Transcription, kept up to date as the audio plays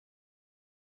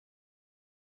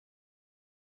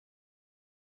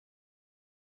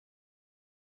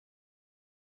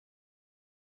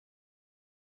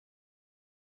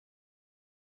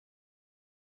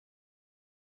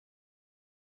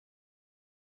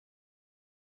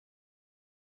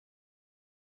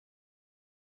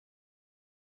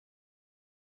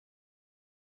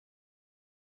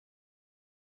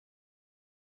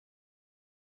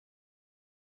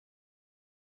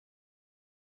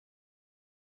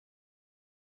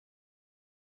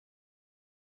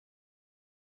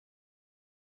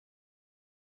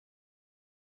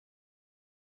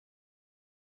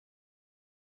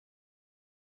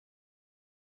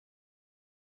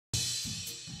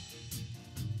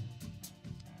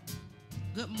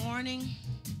Good morning.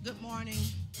 Good morning.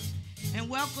 And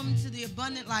welcome to the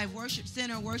Abundant Life Worship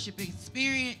Center Worship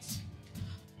Experience,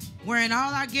 where in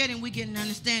all our getting, we get an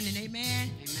understanding.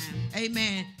 Amen? Amen.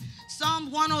 Amen.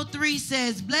 Psalm 103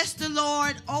 says, "Bless the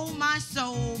Lord, O my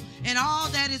soul, and all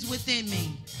that is within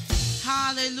me."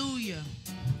 Hallelujah.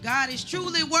 God is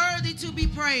truly worthy to be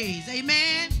praised.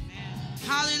 Amen. Amen.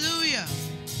 Hallelujah.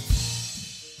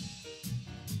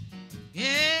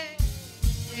 Yeah.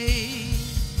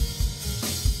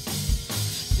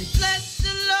 Bless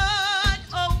the Lord,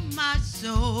 oh my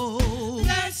soul.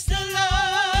 Bless the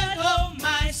Lord, oh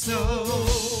my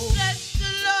soul. Bless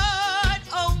the Lord,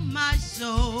 oh my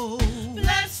soul.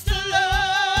 Bless the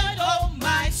Lord, oh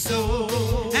my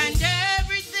soul. And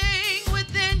everything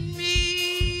within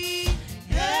me.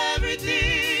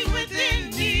 Everything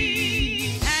within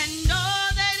me. And all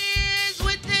that is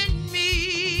within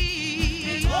me.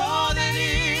 And all that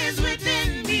is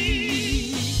within me.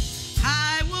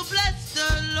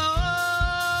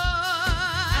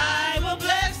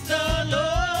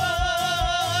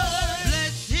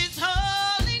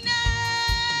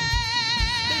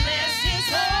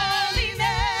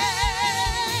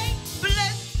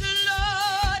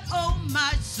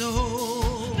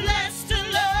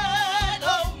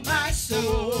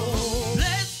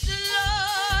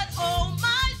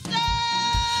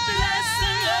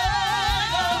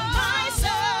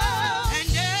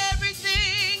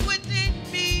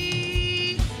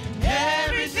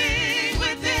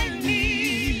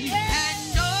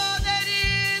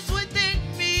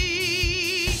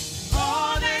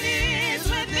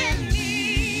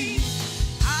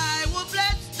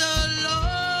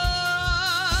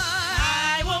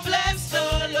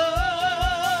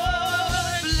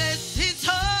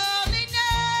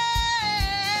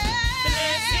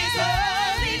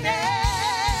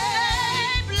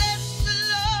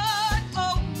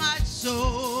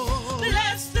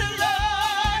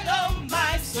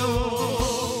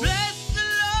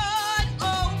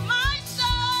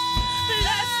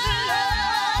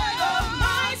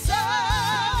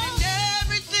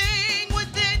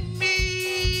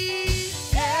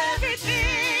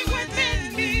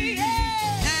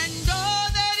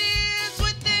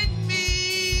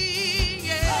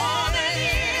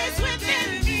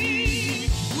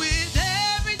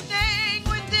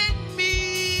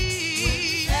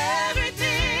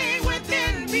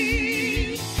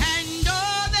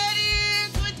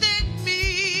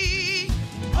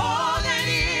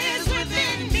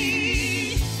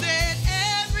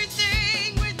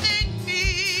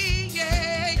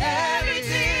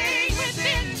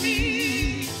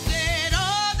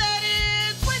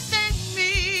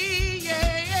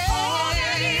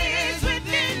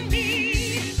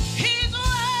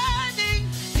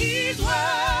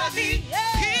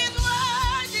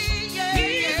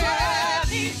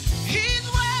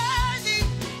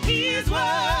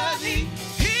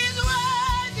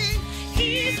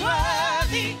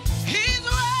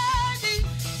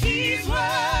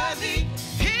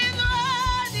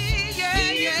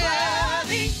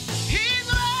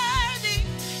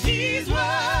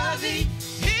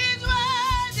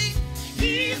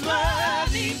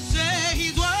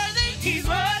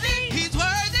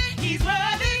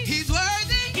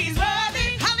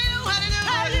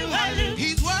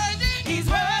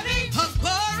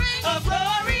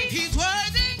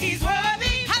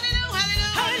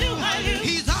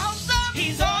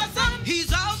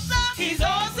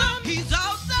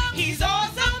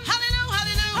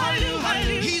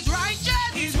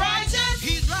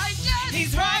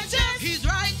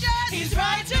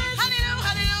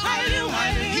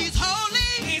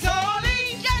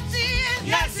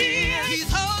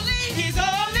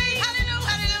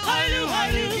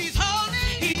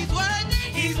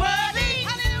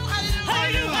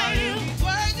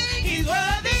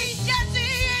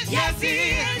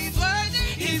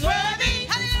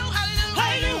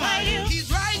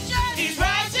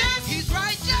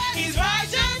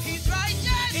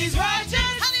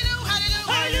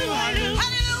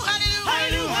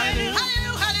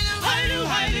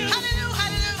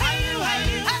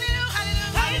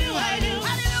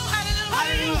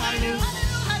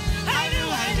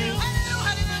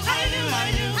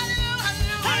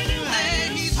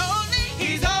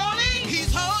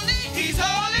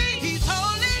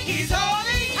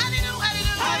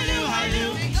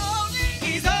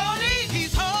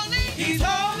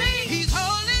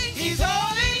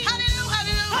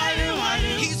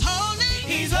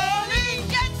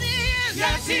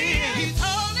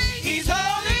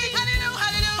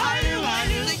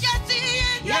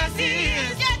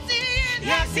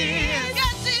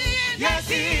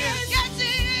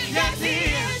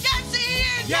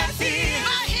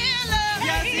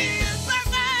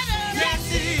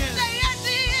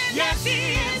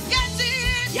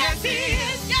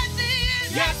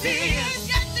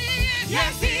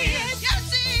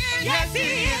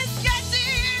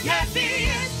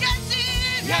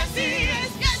 Yes, He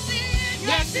is. Yes, He is.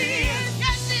 Yes, He is.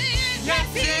 Yes, He is. Yes,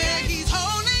 He Say is. He's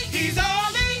holy. He's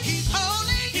holy. He's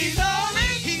holy. He's holy.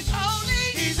 He's holy.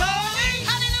 He's holy.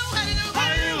 Hallelujah.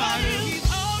 Hallelujah. Hallelujah. He's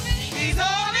holy. He's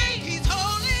holy. He's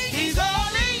holy. He's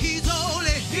holy. He's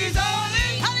holy. He's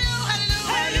holy. Hallelujah.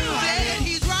 Hallelujah. Say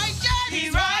He's righteous.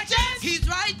 He's righteous. He's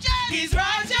righteous. He's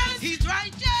righteous. He's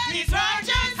righteous. He's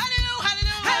righteous. Hallelujah.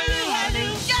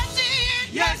 Hallelujah. Yes, He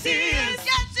is. Yes, He is.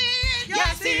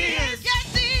 Yes, He is. Yes,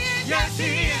 He is. Yes,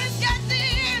 He is.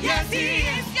 Yes, He is. Yes, He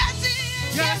is.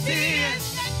 Yes, He is.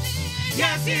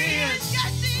 Yes, He is. Yes, He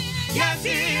is. Yes,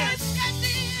 He is.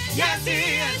 Yes, He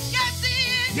is. Yes, He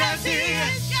is. Yes, He is.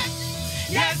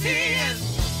 Yes, He is.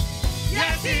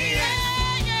 Yes, He is.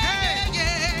 Yeah,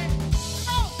 yeah.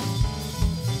 Oh.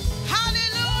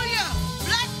 Hallelujah.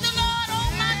 Bless the Lord, oh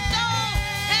my soul,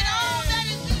 and all that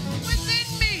is within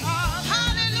me.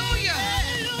 Hallelujah.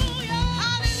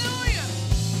 Hallelujah.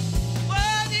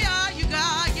 Worthy are you,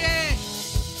 God. Yeah.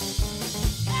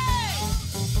 Hey.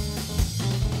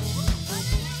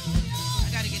 I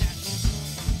gotta get out of here.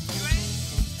 You ready?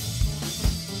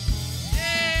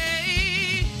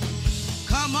 Hey.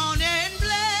 Come on and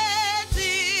bless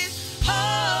His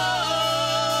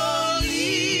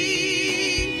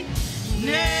holy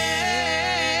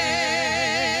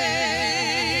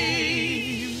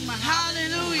name.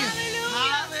 Hallelujah.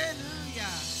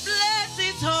 Hallelujah. Bless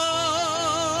His holy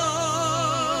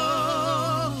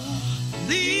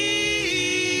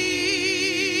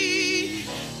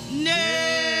name.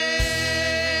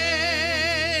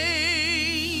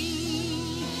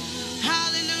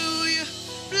 Hallelujah.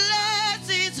 Bless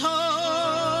His holy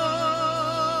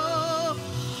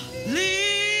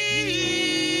name.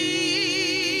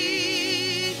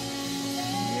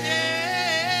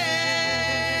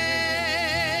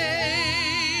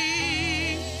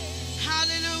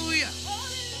 Hallelujah.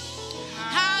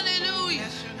 Hallelujah.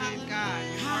 Bless your name, God.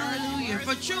 You're Hallelujah. worthy,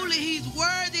 For truly He's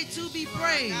worthy to be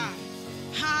praised. God.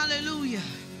 Hallelujah.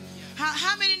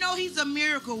 How many know He's a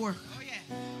miracle worker? Oh, yeah.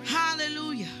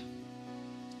 Hallelujah.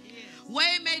 He is.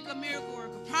 Waymaker, miracle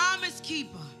worker, promise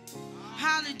keeper.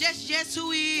 Hallelujah. That's just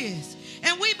who He is.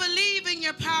 And we believe in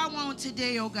your power on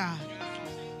today, oh God.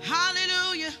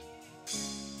 Hallelujah.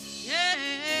 Yeah.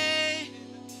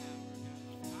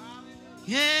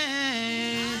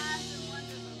 Yeah.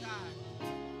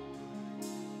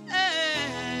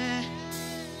 Yeah.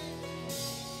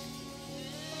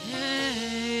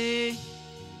 Yeah.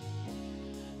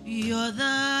 You're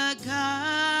the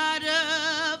God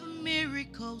of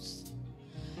miracles,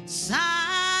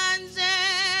 signs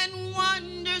and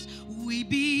wonders. We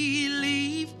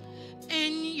believe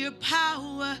in your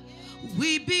power.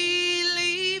 We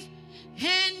believe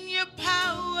in your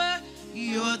power.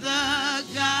 You're the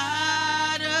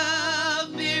God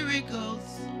of miracles,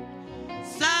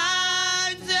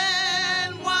 signs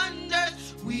and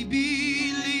wonders. We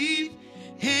believe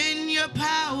in your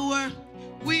power.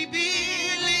 We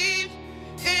believe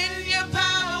in your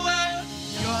power.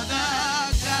 You're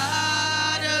the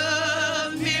God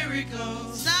of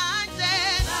miracles, signs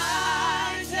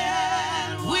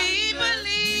and we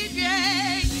believe,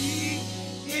 yeah.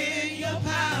 In your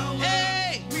power.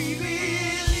 Hey, We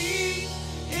believe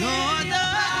in you're the your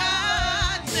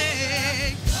power. God,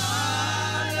 say,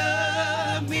 God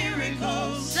of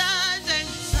miracles, signs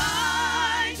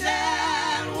signs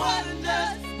and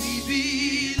wonders. we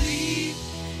believe.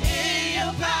 In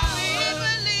your power. We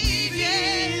believe,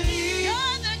 yeah. believe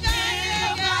You're the in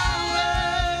your God, power.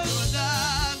 you're the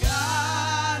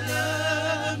God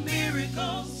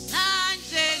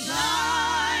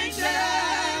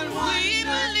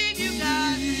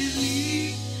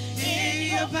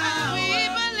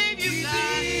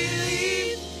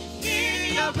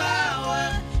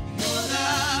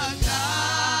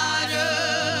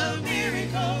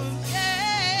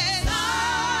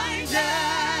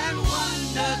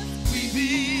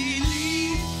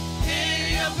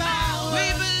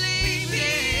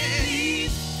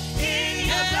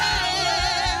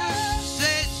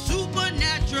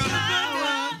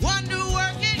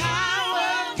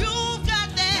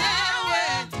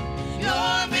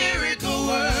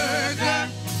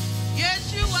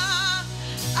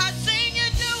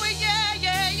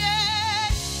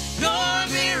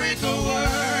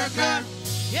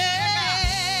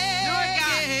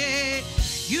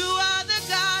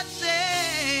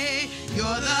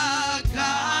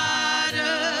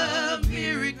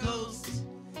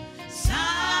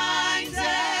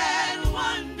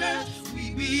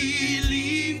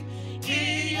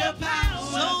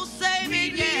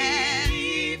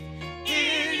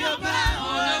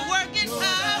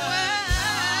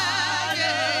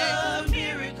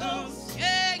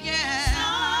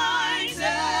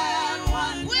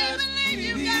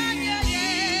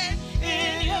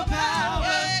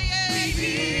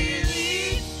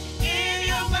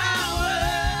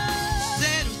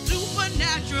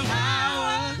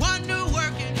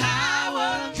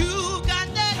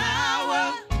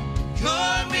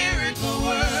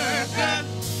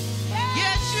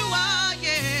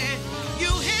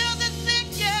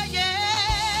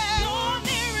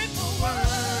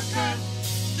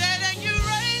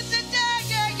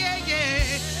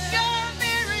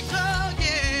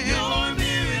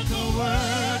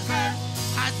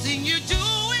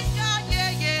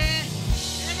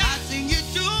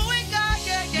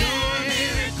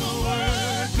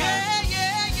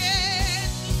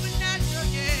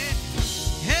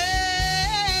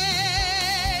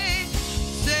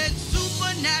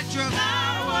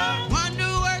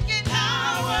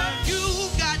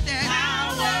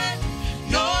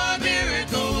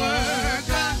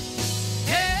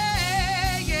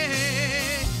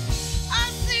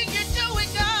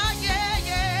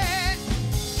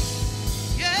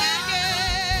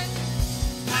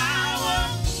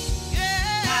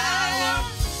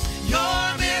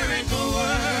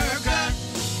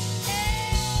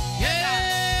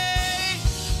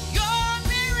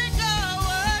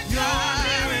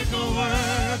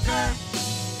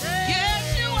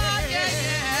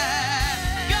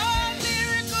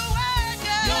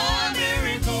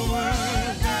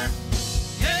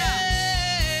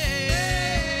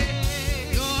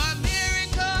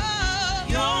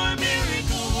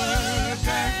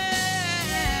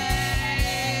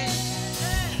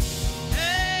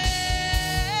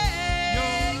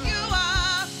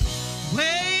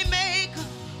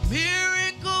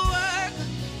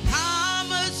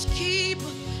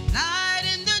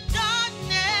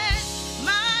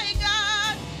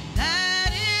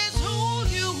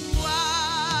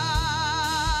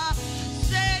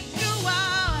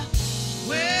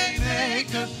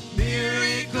maker,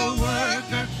 miracle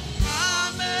worker,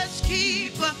 promise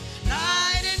keeper,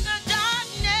 light in the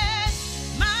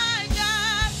darkness. My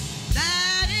God,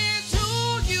 that is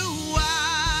who you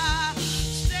are.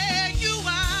 Say you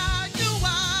are,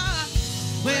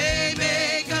 way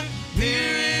maker,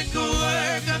 miracle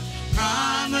worker,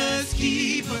 promise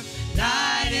keeper,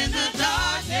 light in the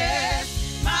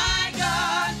darkness. My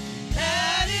God,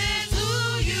 that is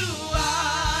who you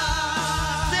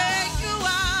are. Say you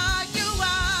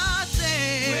are,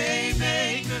 say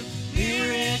waymaker,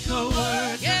 miracle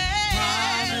worker,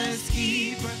 yeah. promise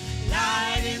keeper,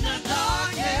 light in the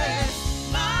darkness.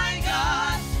 My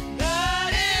God,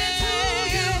 that is who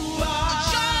you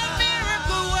are. You're a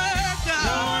miracle worker.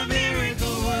 You're a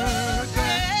miracle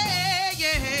worker.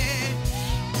 Yeah, yeah.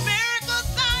 Miracle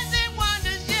signs and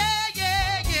wonders. Yeah,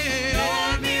 yeah, yeah.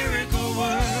 You're a miracle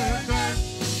worker.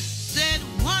 Said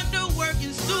wonder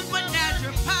working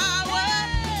supernatural power.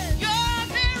 You're a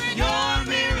miracle. You're a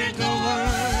miracle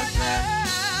worker.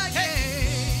 Yeah.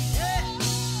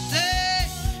 Say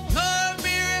you're a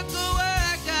miracle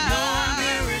worker. You're a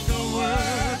miracle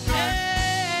worker.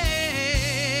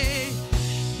 Hey,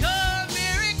 you're a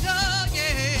miracle,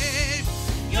 yeah.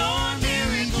 You're a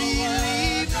miracle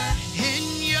worker. In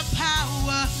your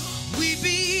power, we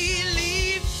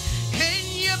believe. In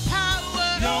your power,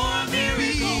 You're a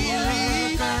miracle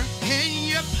worker. in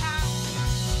your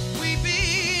power, we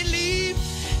believe.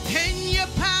 In your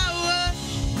power,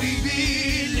 we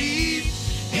believe.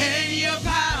 In your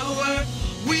power,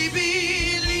 we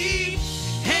believe.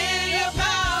 In your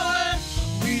power,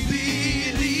 we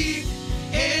believe.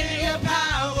 In your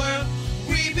power,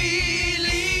 we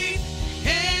believe.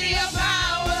 In your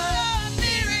power,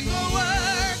 miracle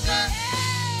worker.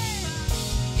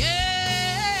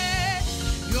 Yeah,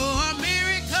 you're a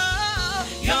miracle.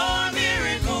 You're a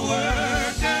miracle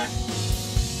worker.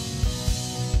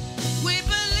 We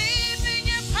believe in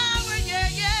your power. Yeah,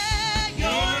 yeah, You're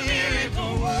yeah. a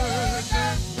miracle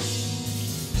worker.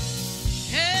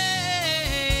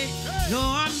 Hey, you're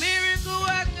a miracle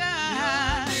worker.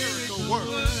 Miracle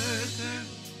worker.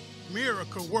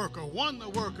 Miracle worker. Wonder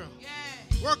worker. Yeah.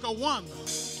 Worker wonder.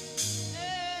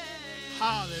 Hey.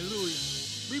 Hallelujah.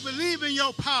 We believe in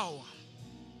your power.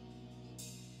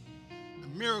 The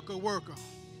miracle worker.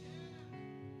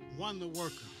 Wonder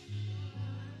worker.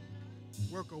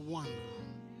 Worker wonder.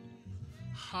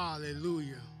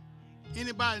 Hallelujah.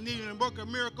 Anybody needing to work a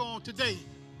miracle on today?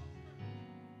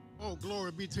 Oh,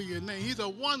 glory be to your name. He's a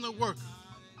wonder worker.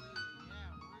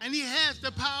 And he has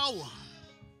the power.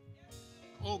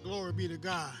 Oh, glory be to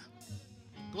God.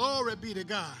 Glory be to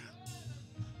God.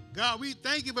 God, we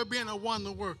thank you for being a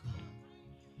wonder worker,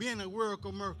 being a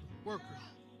miracle worker.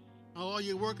 Oh,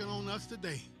 you're working on us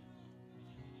today.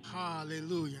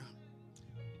 Hallelujah.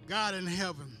 God in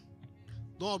heaven,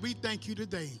 Lord, we thank you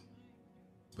today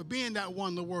for being that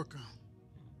wonder worker,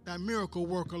 that miracle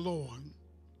worker, Lord,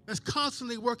 that's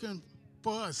constantly working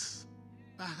for us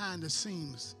behind the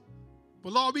scenes.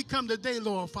 But Lord, we come today,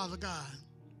 Lord, Father God,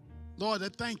 Lord, I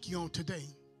thank you on today.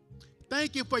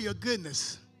 Thank you for your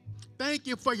goodness. Thank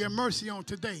you for your mercy on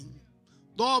today.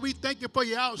 Lord, we thank you for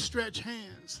your outstretched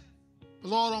hands.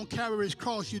 Lord, on Calvary's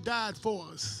cross, you died for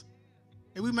us,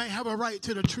 and we may have a right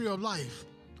to the tree of life.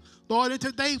 Lord, and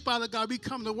today, Father God, we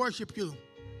come to worship you.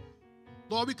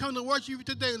 Lord, we come to worship you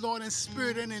today, Lord, in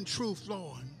spirit and in truth,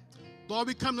 Lord. Lord,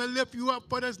 we come to lift you up,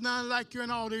 for there's none like you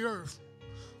in all the earth.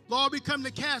 Lord, we come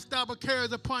to cast our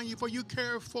cares upon you, for you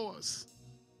care for us.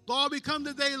 Lord, we come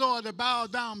today, Lord, to bow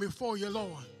down before you,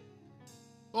 Lord.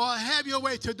 Lord, have your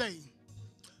way today.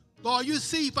 Lord, you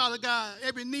see, Father God,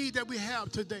 every need that we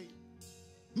have today.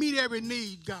 Meet every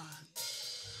need, God.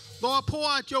 Lord, pour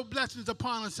out your blessings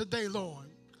upon us today, Lord.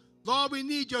 Lord, we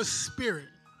need your spirit,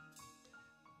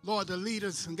 Lord, to lead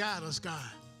us and guide us, God.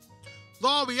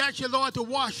 Lord, we ask you, Lord, to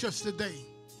wash us today.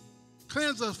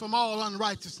 Cleanse us from all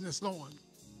unrighteousness, Lord.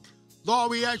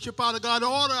 Lord, we ask you, Father God, to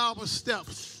order our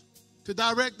steps, to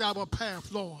direct our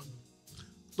path, Lord.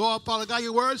 Lord, Father God,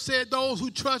 your word said those who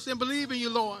trust and believe in you,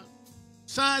 Lord,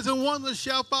 signs and wonders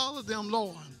shall follow them,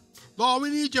 Lord. Lord, we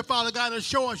need you, Father God, to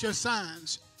show us your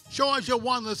signs. Show us your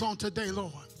wonders on today,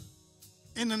 Lord.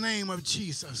 In the name of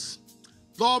Jesus.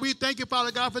 Lord, we thank you,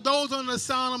 Father God, for those under the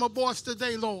sound of my voice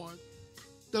today, Lord.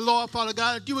 The Lord, Father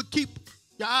God, that you would keep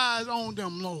your eyes on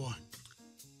them, Lord.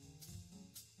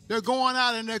 They're going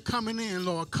out and they're coming in,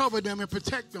 Lord. Cover them and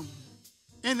protect them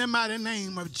in the mighty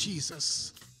name of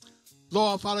Jesus.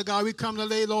 Lord, Father God, we come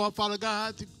today, Lord, Father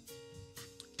God, to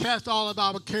cast all of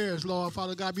our cares, Lord,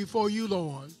 Father God, before you,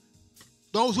 Lord.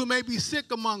 Those who may be sick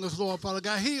among us, Lord, Father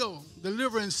God, heal,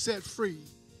 deliver, and set free.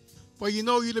 For you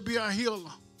know you to be a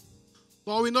healer.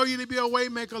 Lord, we know you to be a way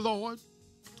maker, Lord.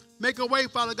 Make a way,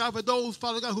 Father God, for those,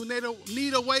 Father God, who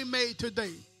need a way made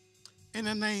today. In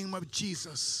the name of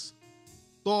Jesus.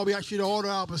 Lord, we ask you to order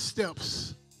our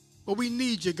steps. But we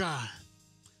need you, God.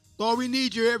 Lord, we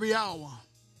need you every hour.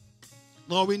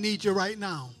 Lord, we need you right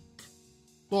now.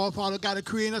 Lord, Father God, to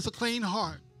create us a clean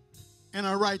heart and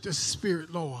a righteous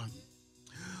spirit, Lord.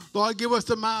 Lord, give us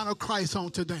the mind of Christ on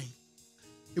today.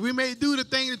 If we may do the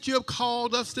thing that you have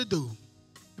called us to do,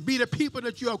 and be the people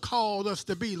that you have called us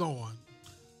to be, Lord.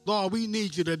 Lord, we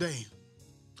need you today.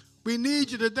 We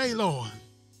need you today, Lord.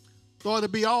 Lord, to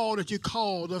be all that you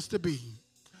called us to be.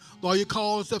 Lord, you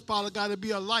called us, Father God, to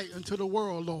be a light unto the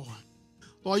world, Lord.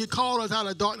 Lord, you called us out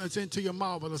of darkness into your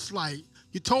marvelous light.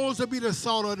 You told us to be the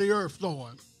salt of the earth,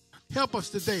 Lord. Help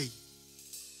us today.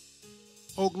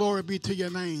 Oh, glory be to your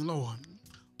name, Lord.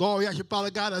 Lord, we ask you, Father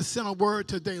God, to send a word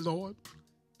today, Lord,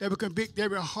 that will convict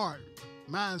every heart,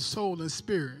 mind, soul, and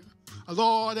spirit.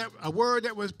 Lord, a word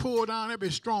that was pulled down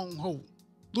every stronghold,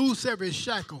 loose every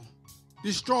shackle,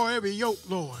 destroy every yoke,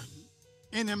 Lord,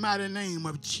 in the mighty name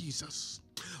of Jesus.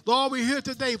 Lord, we're here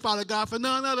today, Father God, for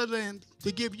none other than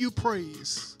to give you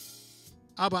praise.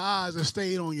 Our eyes are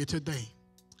stayed on you today.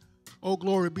 Oh,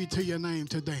 glory be to your name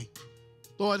today.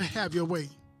 Lord, have your way.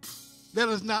 Let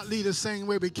us not lead the same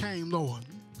way we came, Lord.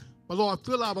 But, Lord,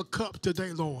 fill our cup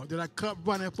today, Lord, that our cup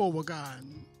runneth over, God.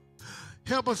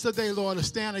 Help us today, Lord, to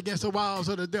stand against the wiles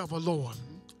of the devil, Lord.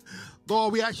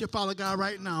 Lord, we ask you, Father God,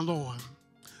 right now, Lord.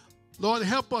 Lord,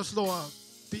 help us, Lord,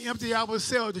 to empty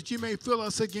ourselves that you may fill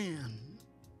us again.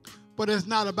 But it's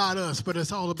not about us, but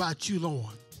it's all about you,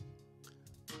 Lord.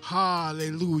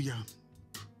 Hallelujah.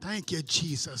 Thank you,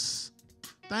 Jesus.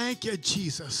 Thank you,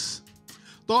 Jesus.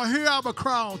 Lord, hear our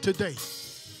crowd today.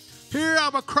 Hear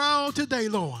our crowd today,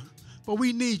 Lord. But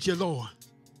we need you, Lord.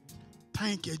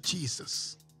 Thank you,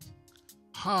 Jesus.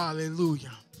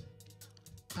 Hallelujah.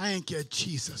 Thank you,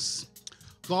 Jesus.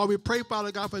 Lord, we pray,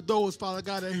 Father God, for those, Father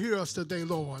God, that hear us today,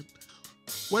 Lord.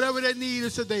 Whatever they need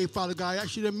is today, Father God, I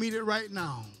ask you to meet it right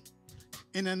now.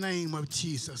 In the name of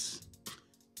Jesus.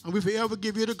 And we forever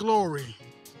give you the glory,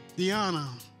 the honor,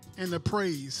 and the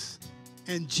praise.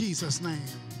 In Jesus' name.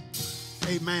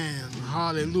 Amen.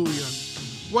 Hallelujah.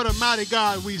 What a mighty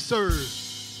God we serve.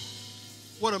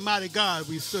 What a mighty God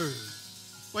we serve.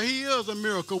 But he is a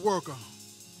miracle worker.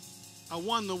 A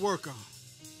wonder worker.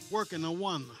 Working a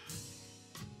wonder.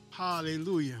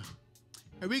 Hallelujah.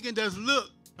 And we can just look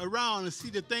around and see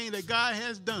the thing that God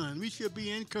has done. We should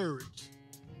be encouraged.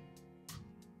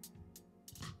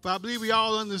 But I believe we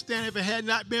all understand if it had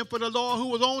not been for the Lord who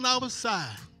was on our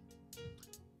side,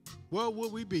 where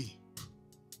would we be?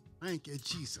 Thank you,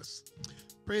 Jesus.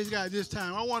 Praise God. This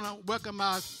time, I want to welcome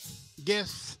our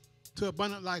guests to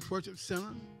Abundant Life Worship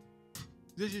Center.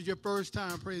 This is your first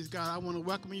time, praise God. I want to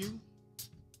welcome you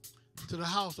to the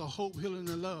house of hope, healing,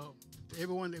 and love, to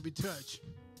everyone that we touch.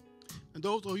 And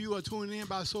those of you who are tuning in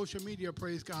by social media,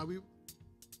 praise God,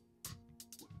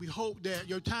 we hope that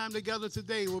your time together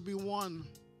today will be one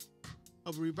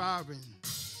of reviving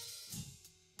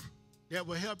that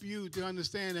will help you to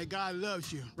understand that God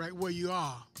loves you right where you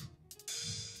are.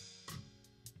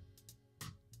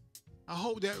 I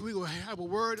hope that we will have a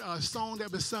word, a song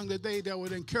that was sung today that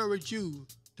would encourage you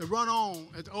to run on,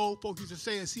 as the old folks used to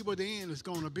say, and see what the end is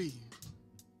going to be.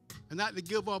 And not to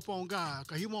give up on God,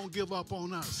 because he won't give up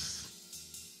on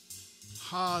us.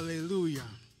 Hallelujah.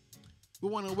 We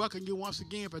want to welcome you once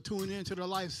again for tuning in to the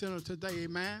Life Center today,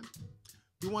 amen.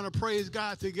 We want to praise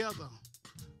God together.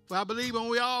 For I believe when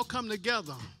we all come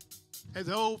together, as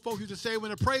the old folks used to say,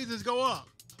 when the praises go up,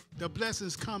 the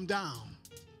blessings come down.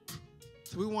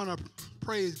 So we want to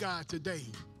praise God today,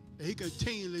 that he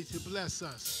continually to bless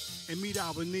us and meet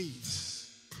our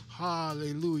needs.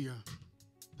 Hallelujah.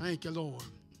 Thank you, Lord.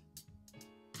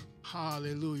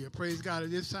 Hallelujah. Praise God.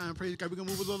 At this time, praise God. We're going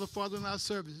to move a little further in our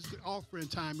service. It's offering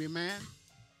time, amen.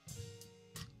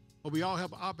 But we all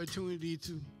have an opportunity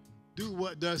to do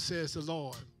what thus says the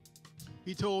Lord.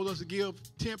 He told us to give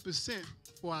 10%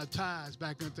 for our tithes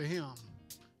back unto him.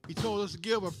 He told us to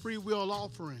give a free will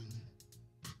offering.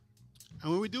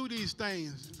 And when we do these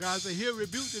things, God said he'll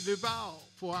rebuke the devourer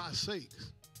for our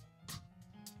sakes.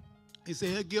 He said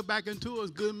he'll give back into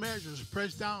us good measures,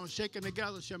 pressed down, shaken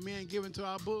together, shall men give into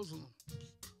our bosom.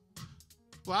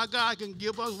 For our God can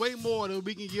give us way more than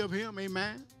we can give him,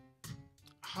 amen.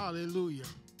 Hallelujah.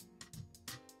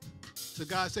 So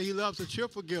God said he loves a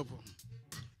cheerful giver.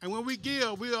 And when we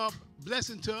give, we are a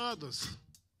blessing to others.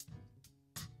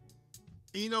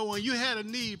 And you know, when you had a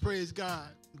need, praise God,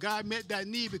 God met that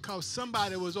need because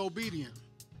somebody was obedient.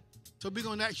 So we're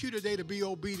going to ask you today to be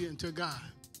obedient to God.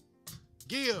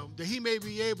 Give, that he may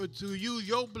be able to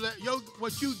use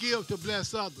what you give to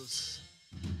bless others.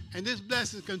 And this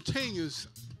blessing continues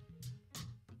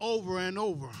over and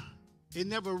over. It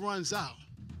never runs out.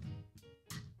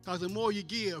 Because the more you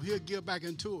give, he'll give back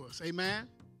into us. Amen?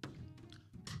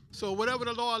 So whatever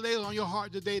the Lord lays on your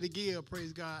heart today to give,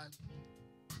 praise God,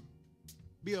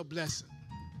 be a blessing.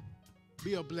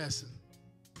 Be a blessing.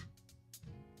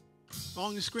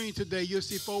 On the screen today, you'll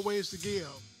see 4 ways to give.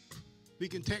 We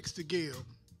can text to give.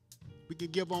 We can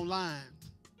give online.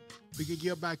 We can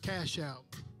give by cash out.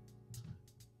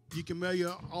 You can mail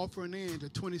your offering in to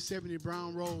 2070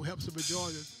 Brown Road, Hepzibah,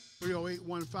 Georgia,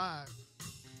 30815.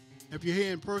 If you're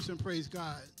here in person, praise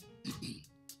God,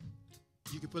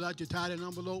 you can fill out your tithing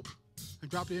envelope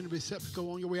and drop it in the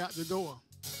receptacle on your way out the door.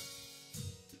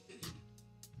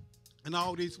 In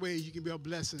all these ways, you can be a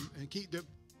blessing and keep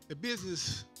the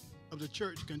business of the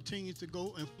church continue to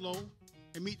go and flow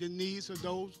and meet the needs of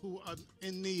those who are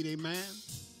in need. Amen.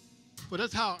 But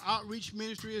that's how outreach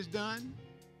ministry is done.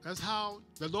 That's how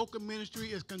the local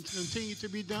ministry is continue to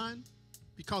be done,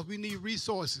 because we need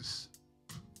resources.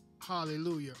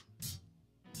 Hallelujah.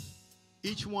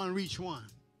 Each one reach one.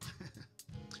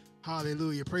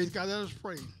 Hallelujah. Praise God. Let us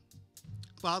pray.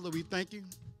 Father, we thank you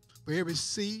for every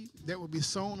seed that will be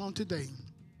sown on today.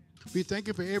 We thank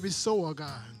you for every sower,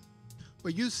 God.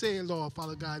 But you say, Lord,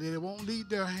 Father God, that it won't leave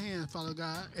their hands, Father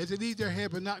God, as it leaves their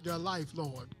head but not their life,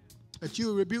 Lord. That you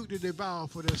will rebuke the devourer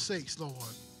for their sakes, Lord.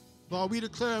 Lord, we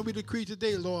declare and we decree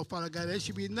today, Lord, Father God, there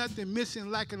should be nothing missing,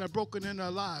 lacking, or broken in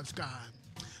their lives, God.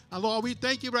 And Lord, we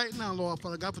thank you right now, Lord,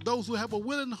 Father God, for those who have a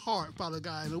willing heart, Father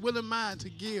God, and a willing mind to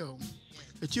give,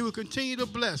 that you will continue to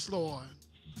bless, Lord.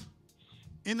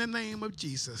 In the name of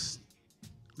Jesus,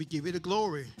 we give you the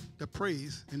glory, the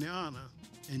praise, and the honor.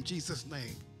 In Jesus'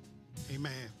 name,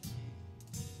 amen.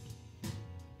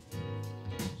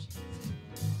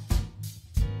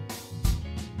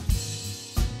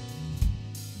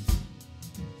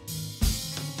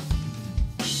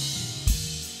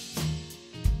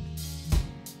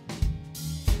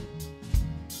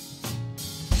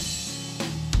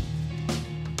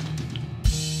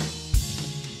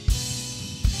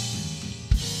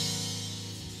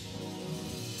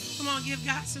 Give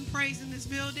God some praise in this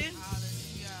building.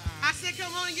 I said,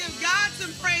 come on and give God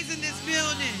some praise in this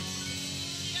building.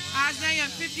 Isaiah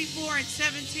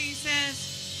 54:17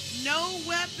 says, no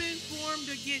weapon formed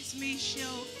against me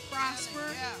shall prosper,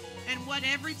 and what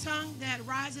every tongue that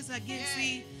rises against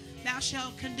thee, thou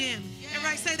shalt condemn.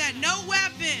 Everybody say that. No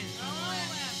weapon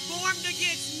formed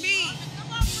against me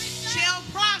shall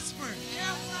prosper,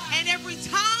 and every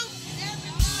tongue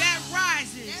that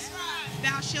rises,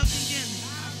 thou shalt condemn.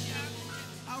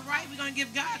 All right, we're going to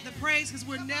give God the praise because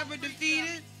we're never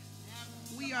defeated.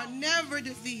 We are never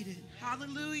defeated.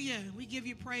 Hallelujah. We give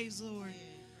you praise, Lord.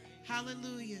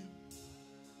 Hallelujah.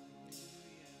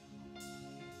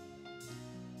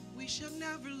 We shall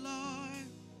never, Lord.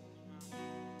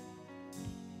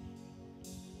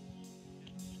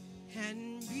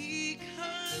 And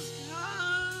because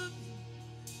of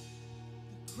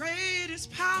the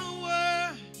greatest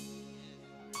power,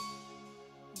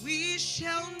 we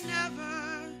shall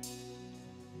never,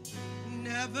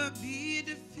 never be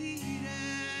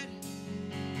defeated.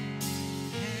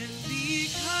 And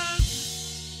because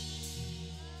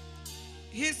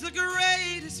His the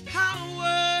greatest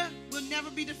power, will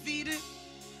never be defeated,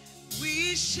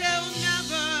 we shall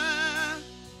never,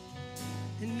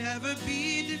 never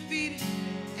be defeated.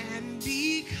 And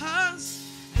because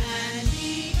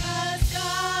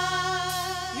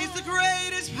God is the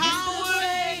greatest power,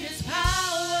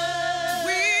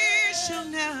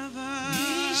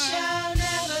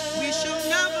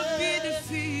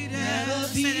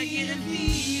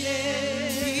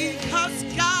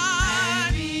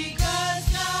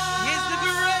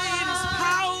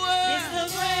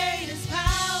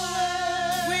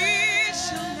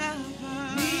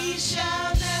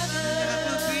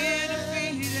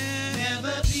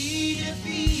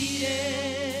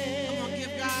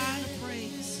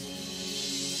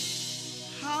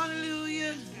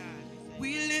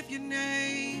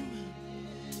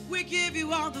 give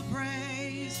you all the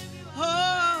praise.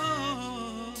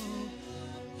 Oh,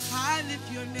 I lift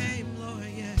your name, Lord,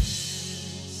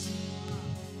 yes.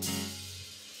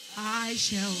 I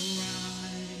shall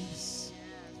rise.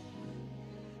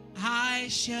 I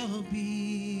shall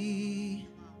be.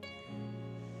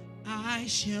 I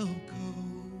shall go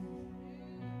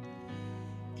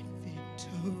in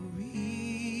victory.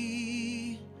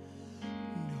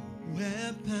 No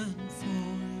weapon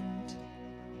formed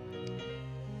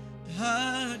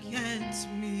against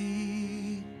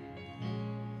me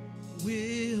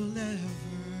will ever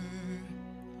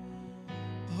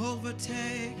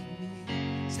overtake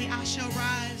me. Say, I shall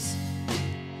rise.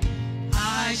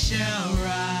 I I shall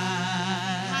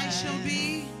rise. I shall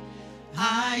be.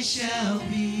 I shall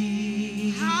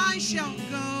be. I shall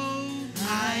go.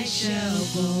 I shall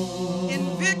go.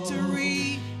 In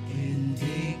victory. In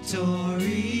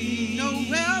victory. No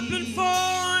weapon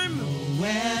formed. No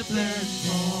weapon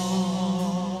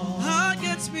formed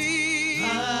against me.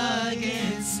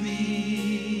 Against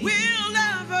me. Will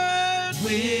never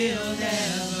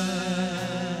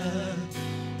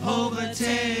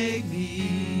overtake me.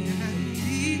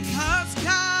 Because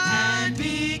God. And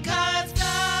because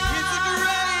God is the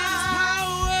greatest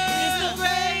power. Is the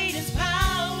greatest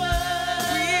power.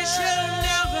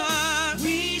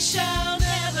 We shall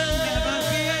never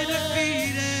be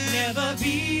defeated. Never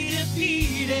be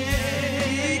defeated.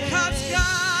 Because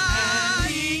God.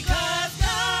 And because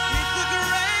God Is the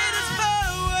greatest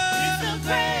power. is the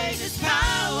greatest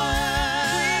power.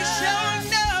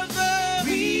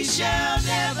 We shall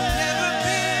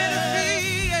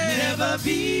never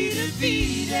be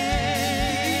defeated.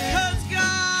 Because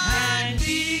God. And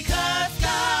because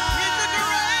God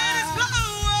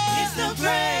is the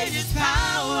greatest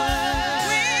power.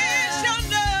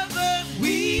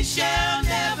 We shall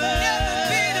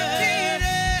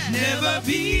never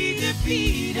be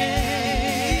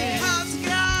defeated. Because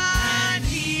God. And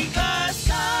because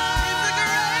God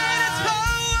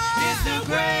is the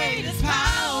greatest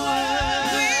power.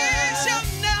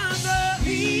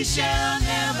 We shall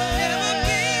never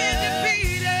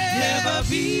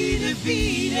be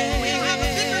defeated. We'll have a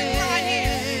victory right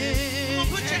here. Come on,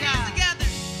 put your hands together.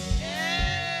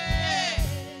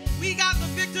 We got the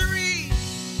victory.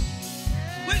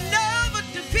 We're never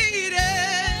defeated.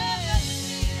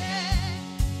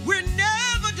 We're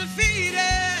never defeated.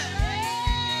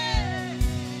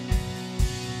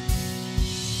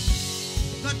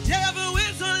 The devil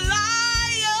is a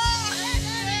liar.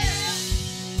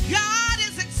 God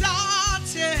is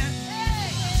exalted.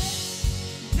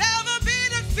 Never be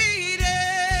defeated.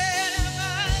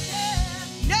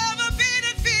 Never be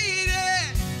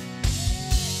defeated.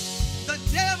 The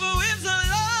devil is a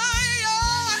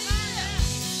liar.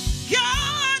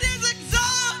 God is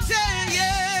exalted.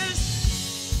 Yes.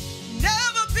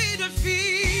 Never be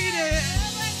defeated.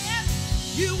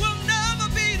 You will never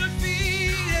be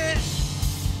defeated.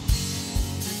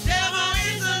 The devil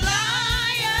is a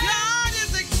liar. God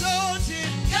is exalted.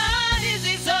 God is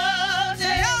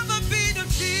exalted. Never be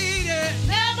defeated.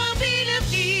 Never be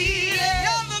defeated.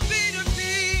 Never be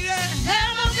defeated.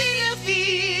 Never be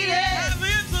defeated. The devil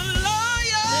is a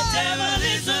liar. The devil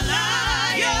is a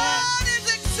liar. God is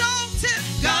exalted.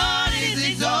 God is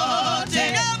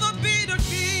exalted. Never be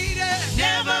defeated.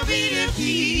 Never be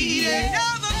defeated.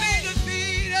 Never be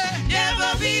defeated.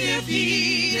 Never be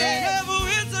defeated. The devil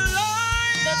is a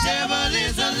liar. The devil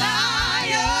is a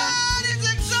liar. God is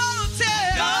exalted.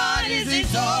 God is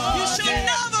exalted. You shall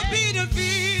never be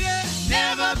defeated.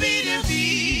 Never be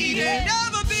defeated.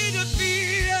 Never be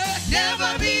defeated.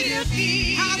 Never be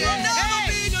defeated. I will never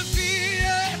be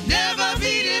defeated. Never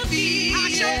be I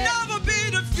shall defeated. never be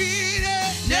defeated.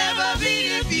 Never be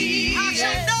I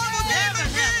shall defeated.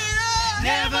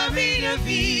 never be defeated. Never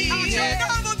be I shall defeated.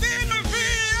 never be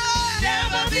defeated.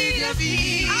 Never be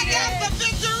I got defeated. the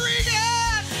victory.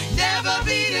 Yeah. Never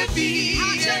be I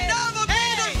shall defeated. never be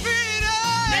defeated.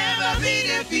 Never be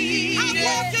I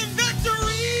walk defeated. in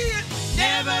victory.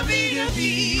 Never be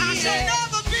I shall defeated.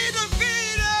 never be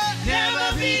defeated. Never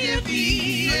be The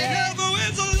defeated. devil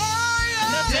is a liar.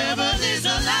 The devil is a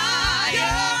liar.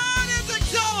 God is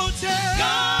exalted.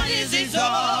 God is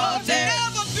exalted.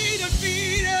 Never be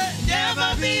defeated. Never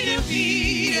be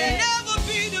defeated. Never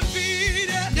be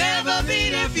defeated. Never be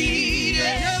The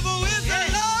defeated. devil is a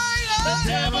liar. The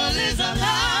devil is a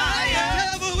liar.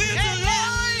 The devil is a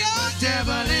liar. The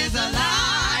devil is a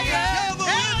liar. The devil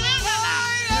is a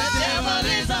liar. The devil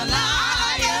is a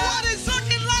liar. What it's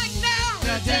looking like now.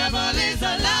 The devil is a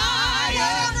liar.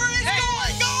 Whatever is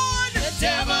going on. The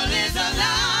devil is a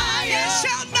liar.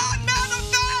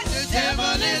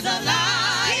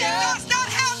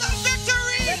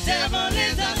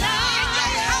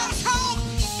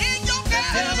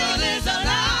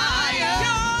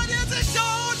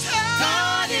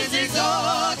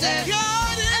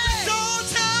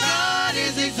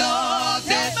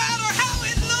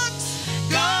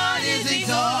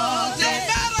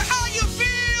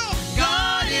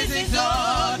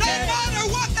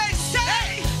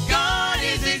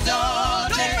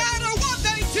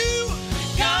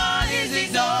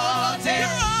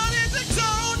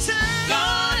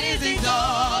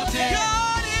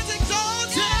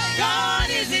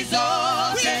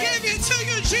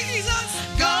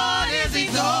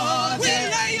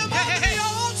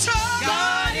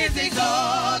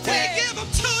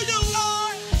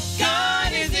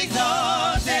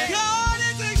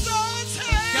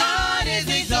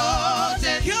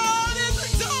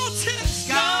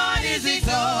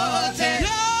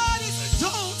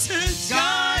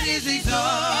 is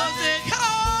exalted.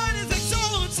 God is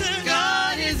exalted.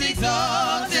 God is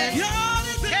exalted. God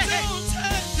is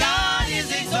exalted. God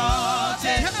is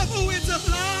exalted. The devil is a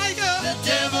liar. The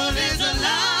devil is a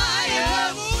liar. The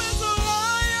devil is a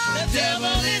liar. The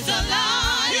devil is a You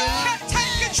liar. can't take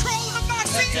control of my The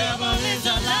seat. devil is a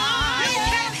You liar.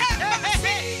 can't have my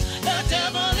seat. The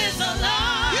devil is a You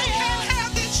liar. can't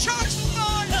have this church,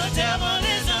 Lord. The devil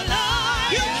is a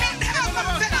liar. You can't have my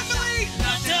family.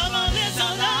 The devil is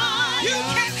a liar. You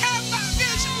can't have my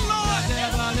vision, The Lord.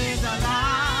 devil is a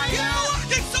liar. You are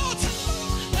exalted,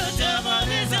 Lord. The devil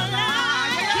is a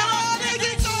liar. God is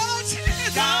exalted.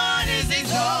 God is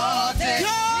exalted.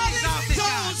 God is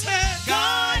exalted.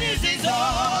 God is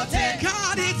exalted.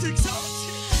 God is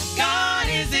exalted. God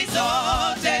is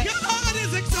exalted. God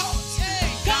is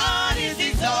exalted. God is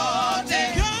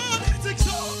exalted. God is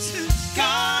exalted.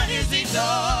 God is He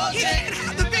exalted. can't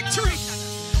have the victory.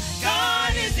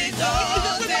 God is With my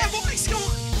exalted. voice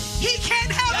going, he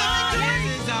can't have God a victory.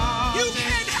 is exalted. You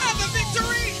can't have a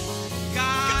victory.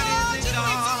 God is is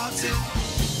exalted.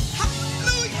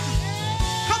 Hallelujah.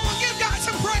 Come on, give God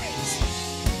some praise.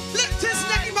 Lift his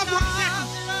name up right now.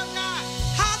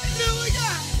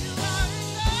 Hallelujah.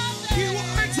 You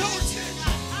are exalted.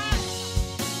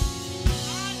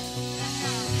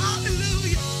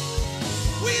 Hallelujah.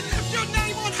 We lift your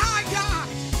name on high, God.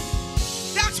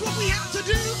 That's what we have to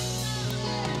do.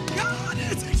 God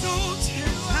is exalted.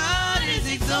 God is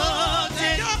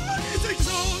exalted. God is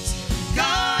exalted.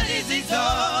 God is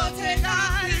exalted.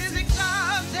 God is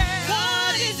exalted.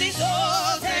 God is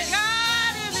exalted.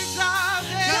 God is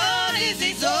exalted. God is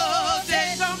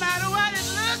exalted. No matter what it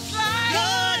looks like.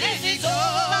 God is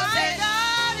exalted.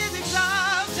 God is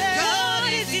exalted. God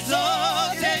is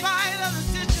exalted. In spite of the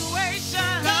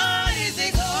situation. God is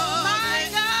exalted. My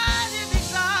God is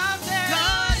exalted.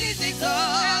 God is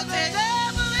exalted. And the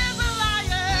devil is a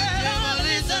liar. The devil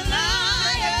is a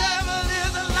liar. The devil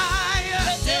is a liar.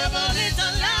 The devil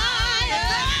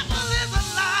is a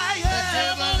liar. The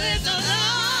devil is a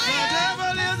liar. The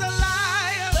devil is a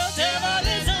liar. The devil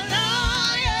is a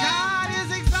liar. God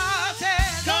is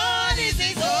exalted. God is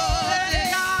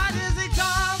exalted. God is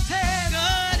exalted.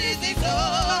 God is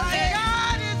exalted.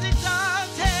 God is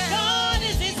exalted. God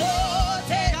is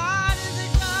exalted. God is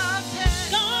exalted.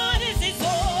 God is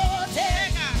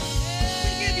exalted. We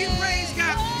give you praise,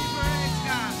 God.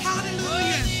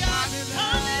 Hallelujah.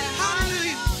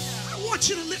 Hallelujah. I want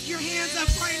you to lift your hands up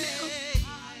right now.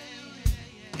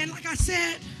 And like I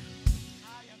said,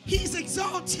 he's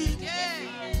exalted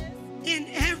in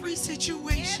every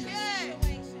situation.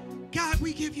 God,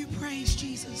 we give you praise,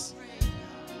 Jesus.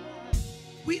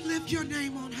 We lift your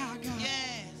name on high, God.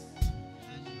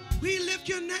 We lift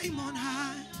your name on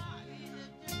high.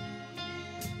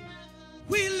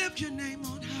 We lift your name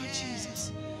on high,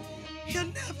 Jesus. He'll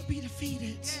never be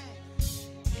defeated.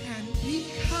 And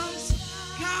because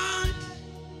God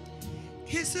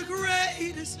is the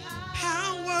greatest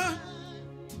power,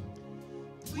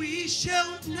 we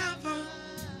shall never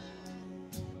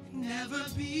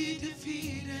be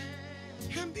defeated.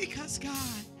 And because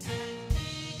God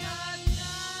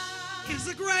is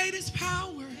the greatest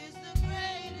power,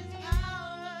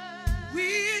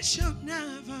 we shall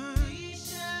never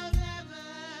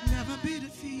be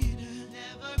defeated.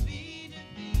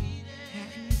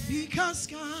 And because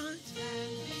God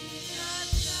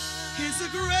is the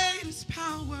greatest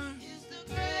power,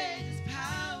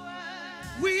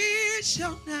 we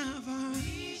shall never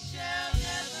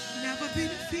be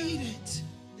defeated.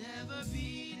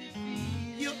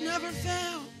 You'll never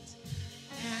fail.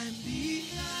 And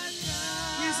because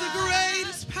is the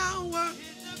greatest power,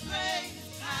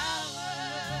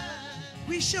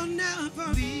 we shall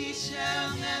never be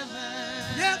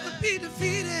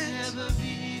defeated.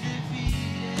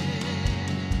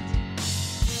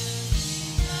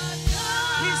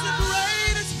 He's the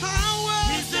greatest power.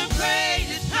 He's the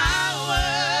greatest power.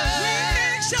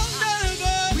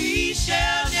 We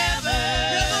shall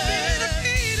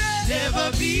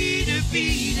never be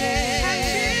defeated.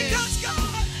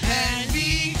 And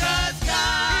because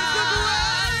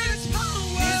God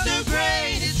is the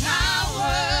greatest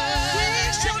power,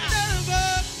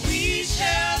 we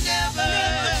shall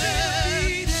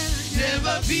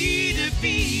never be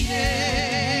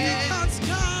defeated. Because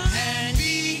God And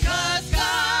because God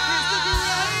is the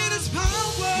greatest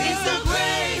power, is the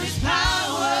greatest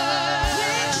power,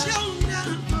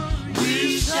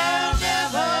 we shall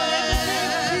never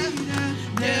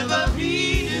never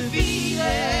be defeated.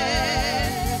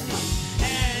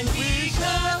 And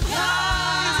because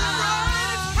God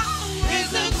is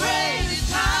the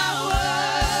greatest power,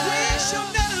 we shall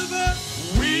never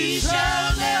we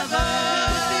shall never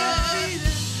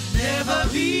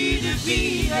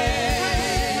defeated.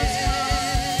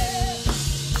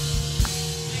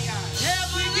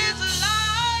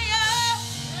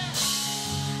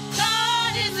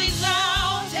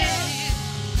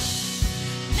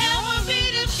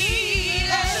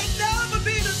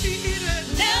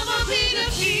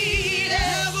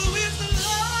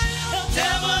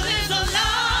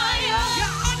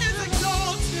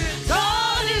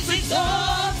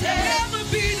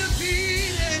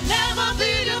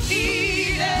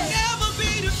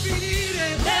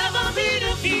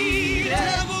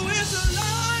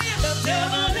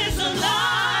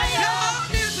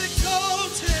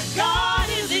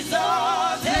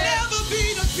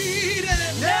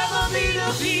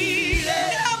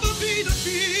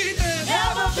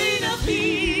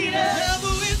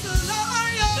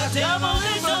 Devil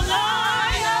is a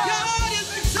liar. God is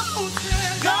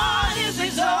exalted. God is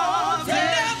exalted.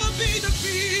 Never be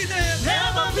defeated.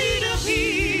 Never be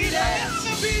defeated.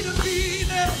 Never be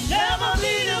defeated. Never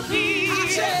be defeated. I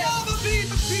shall never be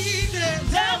defeated.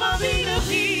 Never be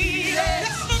defeated.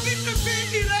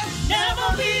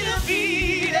 Never be defeated.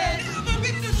 Never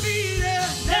be defeated.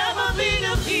 Never be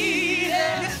defeated.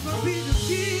 Never be defeated. Never be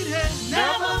defeated.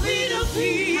 Never be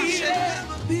defeated. I shall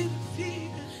never be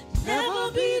defeated.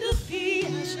 Never be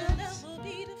defeated.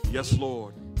 Yes,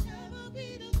 Lord.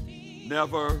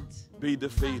 Never be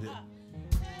defeated.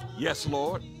 Yes,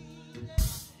 Lord.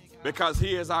 Because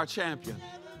He is our champion.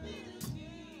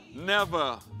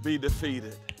 Never be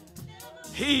defeated.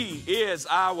 He is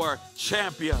our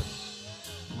champion.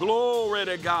 Glory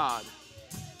to God.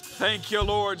 Thank you,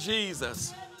 Lord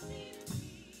Jesus.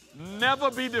 Never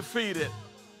be defeated.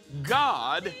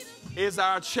 God is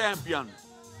our champion.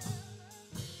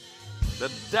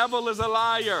 The devil is a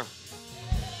liar.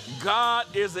 God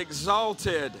is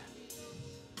exalted.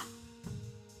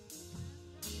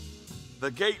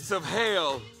 The gates of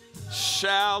hell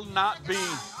shall not be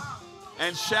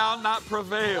and shall not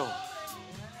prevail.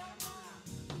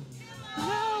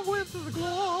 Now with the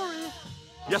glory.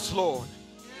 Yes, Lord.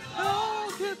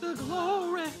 Oh, get the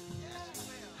glory.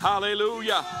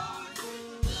 Hallelujah.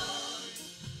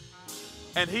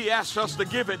 And He asked us to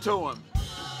give it to Him.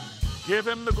 Give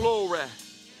Him the glory.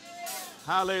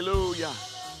 Hallelujah.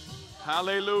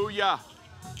 Hallelujah.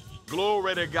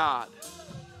 Glory to God.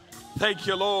 Thank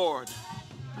you, Lord.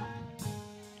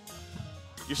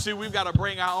 You see, we've got to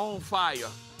bring our own fire.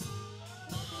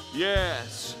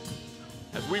 Yes.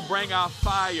 As we bring our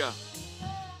fire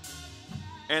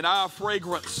and our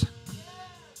fragrance,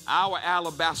 our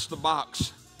alabaster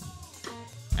box,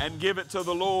 and give it to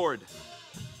the Lord,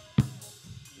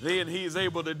 then He's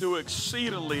able to do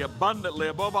exceedingly abundantly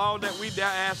above all that we dare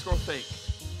ask or think.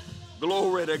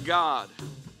 Glory to God.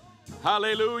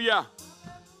 Hallelujah.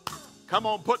 Come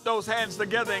on, put those hands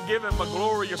together and give Him a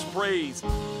glorious praise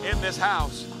in this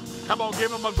house. Come on,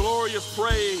 give Him a glorious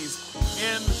praise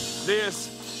in this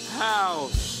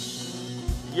house.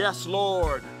 Yes,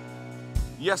 Lord.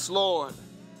 Yes, Lord.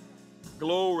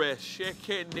 Glory.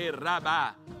 Shekende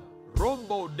rabba.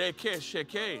 Rombo deke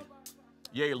sheke.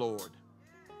 Yea, Lord.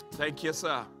 Thank you,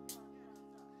 sir.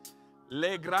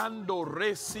 Le grando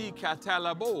resi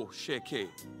catalabo sheke.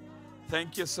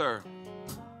 Thank you, sir.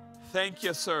 Thank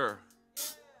you, sir.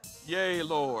 Yea,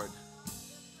 Lord.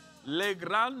 Le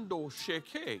grando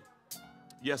sheke.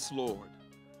 Yes, Lord.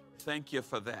 Thank you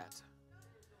for that.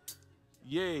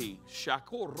 Yea,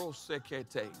 shakoro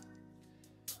sekete.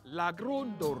 La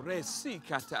grondo resi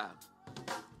kata.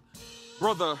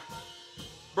 Brother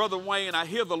Wayne, I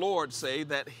hear the Lord say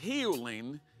that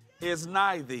healing is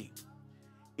nigh thee,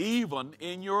 even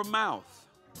in your mouth.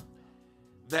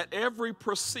 That every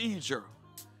procedure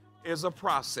is a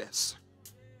process,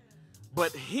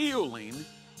 but healing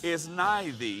is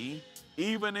nigh thee,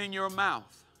 even in your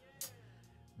mouth.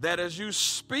 That as you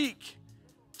speak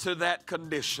to that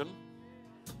condition,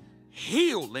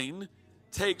 healing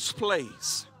takes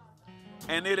place,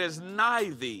 and it is nigh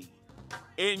thee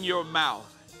in your mouth.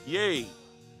 Yea,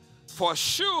 for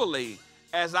surely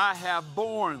as I have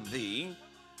borne thee,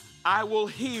 I will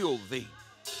heal thee.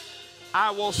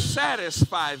 I will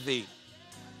satisfy thee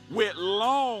with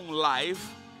long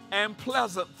life and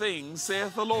pleasant things,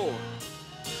 saith the Lord.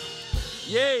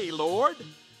 Yea, Lord,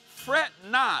 fret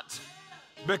not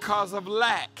because of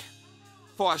lack,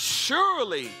 for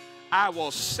surely I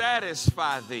will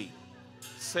satisfy thee,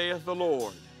 saith the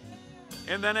Lord.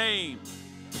 In the name,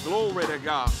 glory to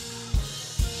God.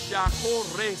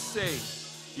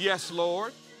 Yes,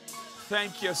 Lord.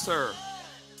 Thank you, sir.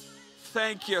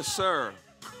 Thank you, sir.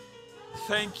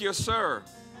 Thank you, sir.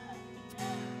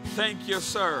 Thank you,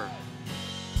 sir.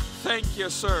 Thank you,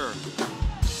 sir.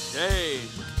 Hey,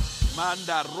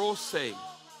 manda rose.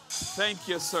 Thank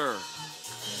you, sir.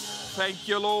 Thank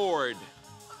you, Lord.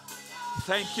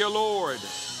 Thank you, Lord.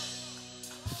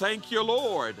 Thank you,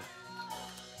 Lord.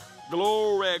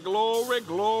 Glory, glory,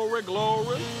 glory,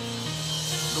 glory,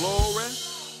 glory.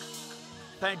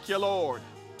 Thank you, Lord.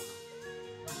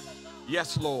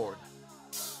 Yes, Lord.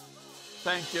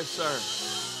 Thank you, sir.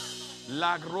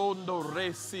 Lagrondo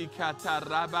re si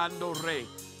catarabando re.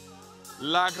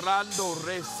 Lagrando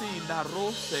re si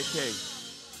narose que.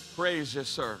 Praise you,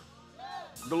 sir.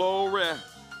 Glory.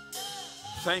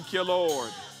 Thank you, Lord.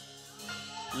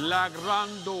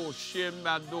 Lagrando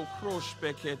shemando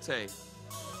crospekete.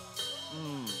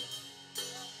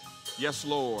 Yes,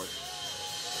 Lord.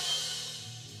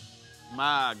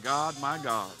 My God, my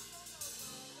God.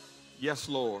 Yes,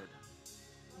 Lord.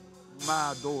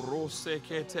 Madorose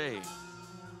kete.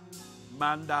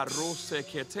 Mandarose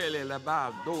ketele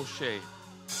laba doshe.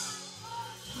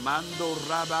 Mando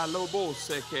rabalobo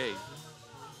seke.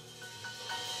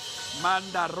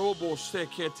 Mandarobo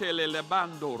seketele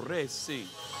lebando resi.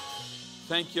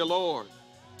 Thank you, Lord.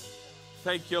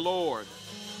 Thank you, Lord.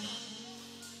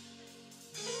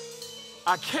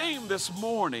 I came this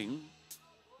morning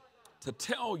to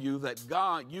tell you that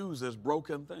God uses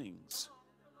broken things.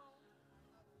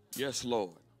 Yes,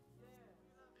 Lord.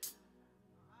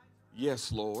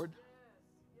 Yes, Lord.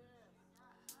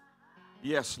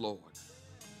 Yes, Lord.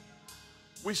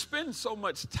 We spend so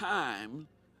much time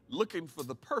looking for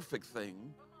the perfect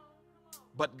thing,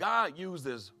 but God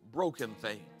uses broken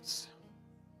things.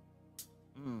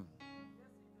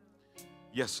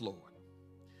 Yes, Lord.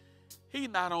 He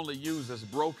not only uses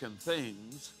broken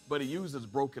things, but he uses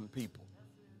broken people.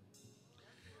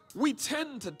 We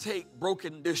tend to take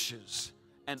broken dishes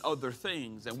and other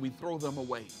things and we throw them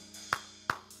away.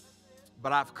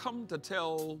 But I've come to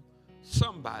tell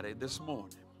somebody this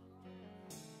morning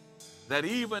that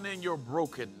even in your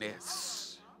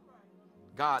brokenness,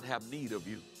 God have need of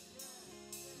you.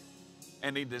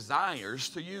 And he desires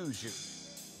to use you.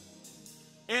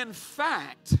 In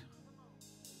fact,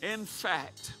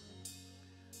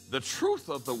 the truth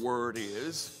of the word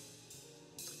is,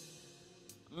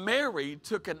 Mary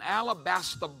took an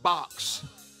alabaster box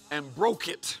and broke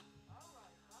it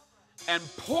and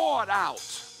poured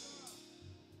out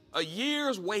a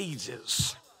year's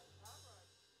wages.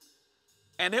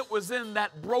 And it was in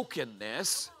that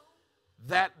brokenness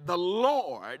that the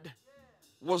Lord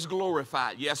was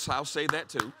glorified. Yes, I'll say that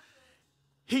too.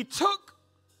 He took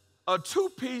a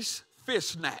 2-piece fish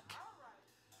snack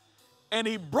and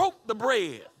he broke the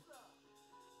bread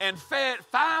and fed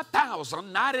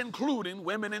 5,000, not including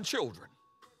women and children.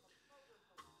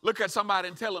 Look at somebody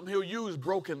and tell them he'll use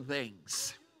broken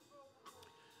things.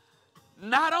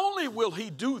 Not only will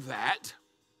he do that,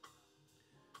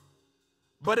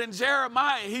 but in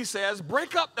Jeremiah he says,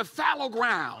 break up the fallow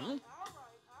ground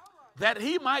that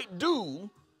he might do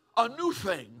a new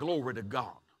thing. Glory to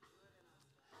God.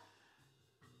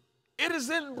 It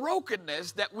is in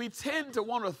brokenness that we tend to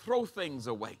want to throw things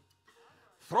away,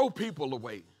 throw people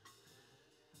away.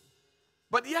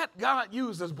 But yet God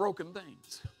uses broken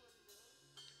things.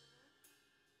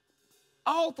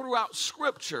 All throughout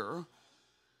Scripture,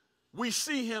 we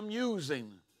see him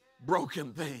using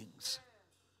broken things.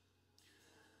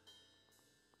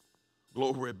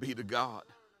 Glory be to God.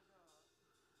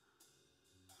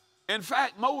 In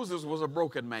fact, Moses was a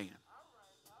broken man.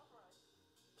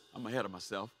 I'm ahead of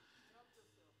myself.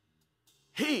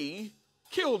 He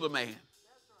killed a man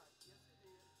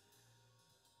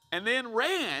and then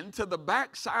ran to the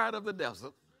backside of the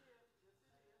desert,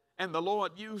 and the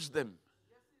Lord used them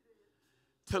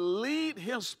to lead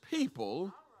his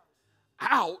people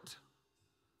out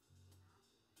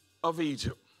of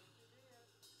Egypt.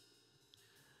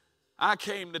 I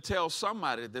came to tell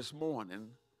somebody this morning,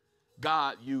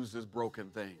 God uses broken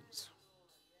things.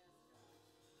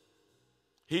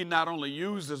 He not only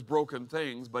uses broken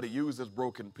things, but he uses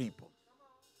broken people.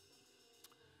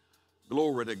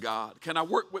 Glory to God. Can I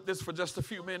work with this for just a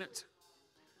few minutes?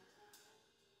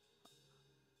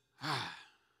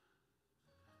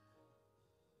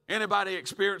 Anybody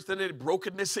experienced any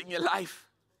brokenness in your life?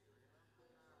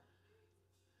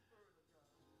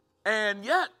 And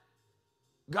yet,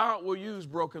 God will use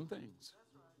broken things.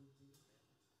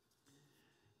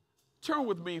 Turn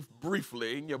with me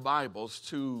briefly in your Bibles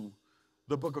to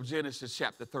the book of Genesis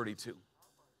chapter 32.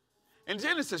 In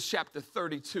Genesis chapter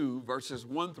 32, verses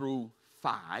 1 through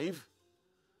 5,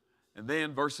 and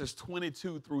then verses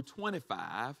 22 through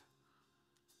 25,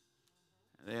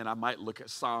 and then I might look at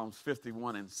Psalms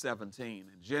 51 and 17.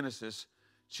 In Genesis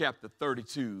chapter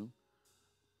 32,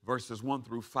 verses 1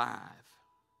 through 5.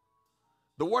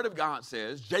 The word of God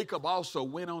says, Jacob also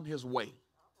went on his way,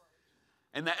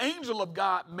 And the angel of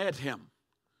God met him.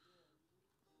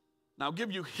 Now, I'll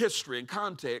give you history and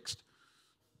context.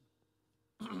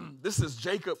 This is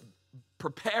Jacob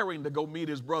preparing to go meet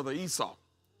his brother Esau.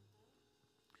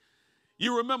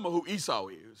 You remember who Esau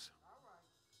is.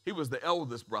 He was the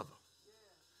eldest brother.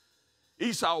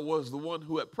 Esau was the one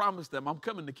who had promised them, I'm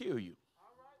coming to kill you.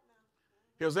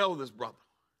 His eldest brother,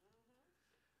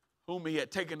 whom he had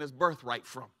taken his birthright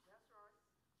from.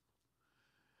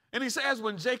 And he says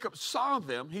when Jacob saw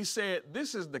them, he said,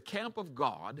 this is the camp of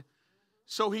God.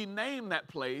 So he named that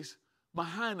place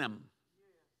Mahanaim.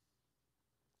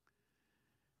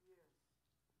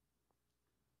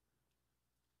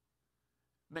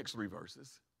 Next 3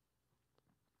 verses.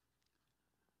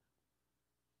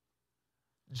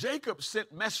 Jacob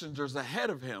sent messengers ahead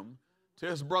of him to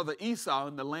his brother Esau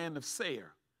in the land of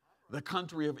Seir, the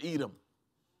country of Edom.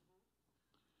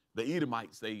 The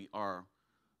Edomites, they are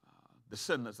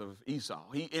descendants of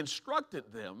Esau. He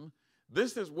instructed them,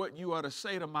 this is what you are to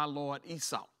say to my lord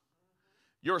Esau.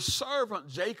 Your servant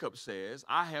Jacob says,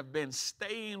 I have been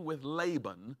staying with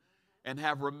Laban and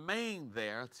have remained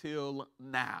there till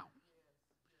now.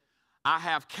 I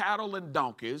have cattle and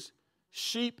donkeys,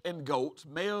 sheep and goats,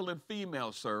 male and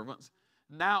female servants.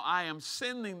 Now I am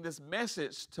sending this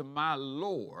message to my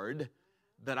Lord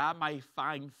that I may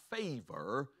find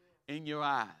favor in your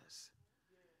eyes.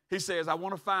 He says, I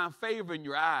want to find favor in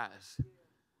your eyes.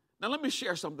 Now let me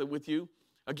share something with you.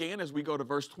 Again, as we go to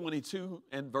verse 22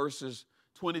 and verses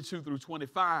 22 through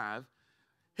 25,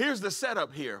 here's the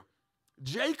setup here.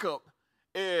 Jacob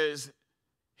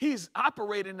he's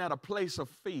operating at a place of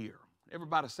fear.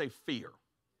 Everybody say fear.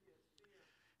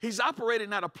 He's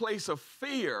operating at a place of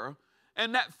fear,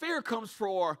 and that fear comes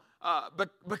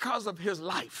because of his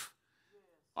life.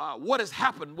 What has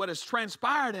happened, what has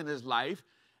transpired in his life,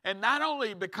 and not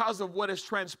only because of what has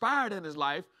transpired in his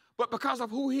life, but because of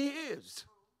who he is.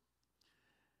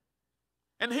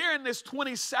 And here in this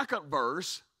 22nd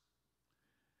verse,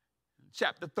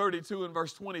 chapter 32 and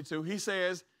verse 22, he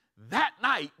says, that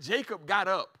night Jacob got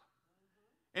up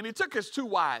and he took his 2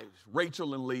 wives,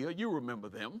 Rachel and Leah, you remember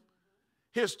them,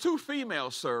 his 2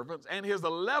 female servants and his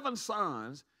 11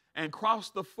 sons, and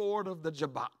crossed the ford of the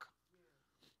Jabbok.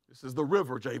 This is the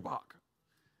river Jabbok.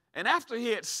 And after he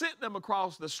had sent them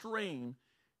across the stream,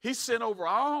 he sent over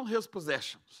all his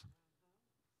possessions.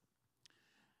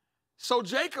 So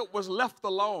Jacob was left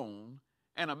alone,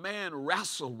 and a man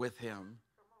wrestled with him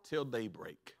till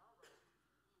daybreak.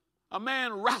 A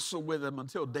man wrestled with him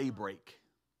until daybreak.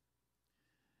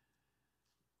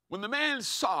 When the man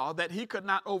saw that he could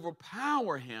not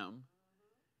overpower him,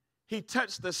 he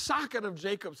touched the socket of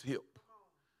Jacob's hip,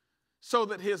 so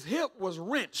that his hip was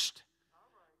wrenched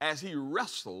as he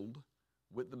wrestled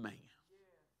with the man.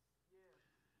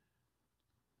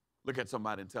 Look at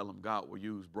somebody and tell them God will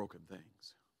use broken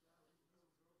things.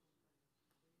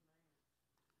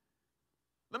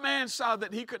 The man saw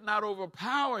that he could not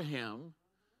overpower him,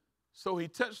 so he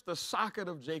touched the socket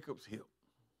of Jacob's hip.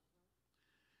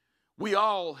 We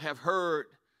all have heard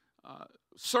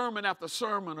sermon after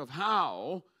sermon of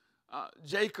how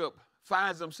Jacob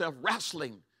finds himself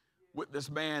wrestling with this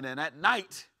man, and at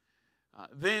night,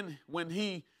 then when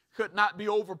he could not be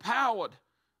overpowered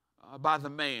by the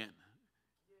man,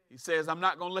 he says, I'm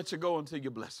not going to let you go until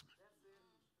you bless me.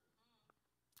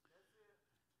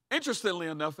 Interestingly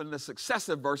enough, in the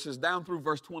successive verses down through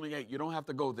verse 28, you don't have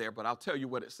to go there, but I'll tell you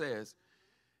what it says.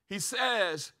 He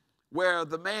says, where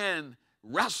the man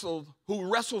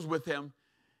who wrestles with him,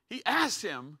 he asks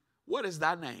him, what is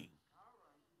thy name?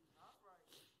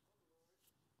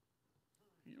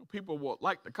 You know, people will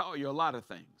like to call you a lot of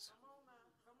things.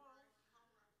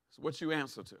 It's what you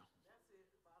answer to.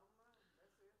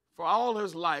 For all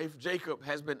his life, Jacob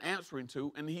has been answering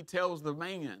to, and he tells the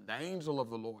man, the angel of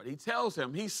the Lord, he tells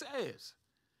him, he says,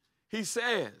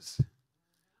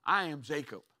 I am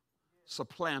Jacob,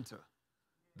 supplanter,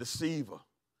 deceiver,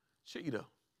 cheater.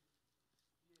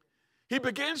 He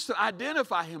begins to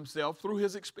identify himself through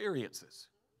his experiences.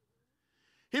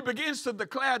 He begins to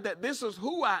declare that this is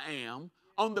who I am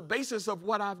on the basis of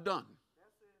what I've done,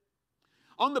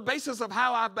 on the basis of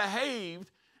how I've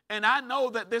behaved. And I know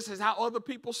that this is how other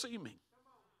people see me.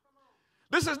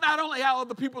 This is not only how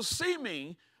other people see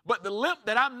me, but the limp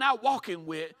that I'm now walking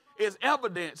with is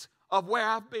evidence of where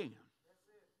I've been.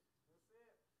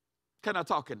 Can I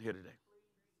talk in here today?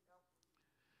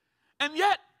 And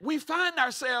yet, we find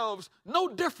ourselves no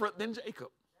different than Jacob.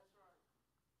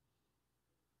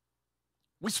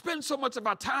 We spend so much of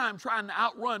our time trying to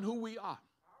outrun who we are.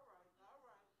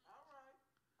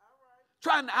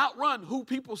 Trying to outrun who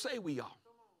people say we are.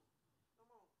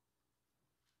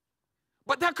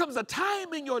 But there comes a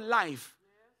time in your life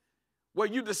where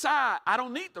you decide, I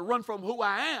don't need to run from who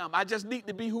I am. I just need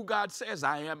to be who God says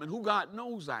I am and who God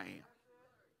knows I am.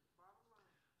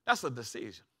 That's a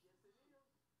decision.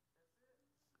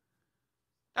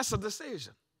 That's a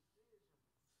decision.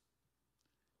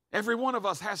 Every one of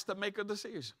us has to make a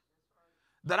decision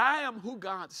that I am who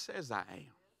God says I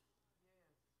am.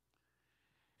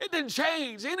 It didn't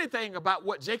change anything about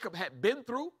what Jacob had been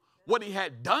through, what he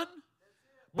had done,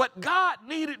 but God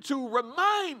needed to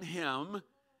remind him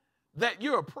that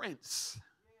you're a prince.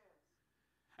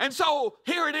 And so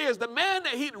here it is, the man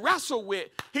that he'd wrestled with,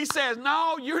 he says,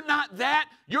 no, you're not that.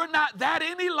 You're not that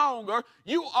any longer.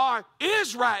 You are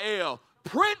Israel,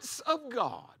 Prince of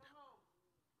God.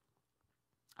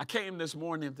 I came this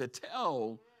morning to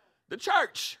tell the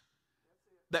church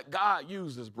that God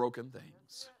uses broken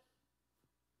things.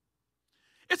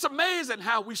 It's amazing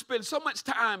how we spend so much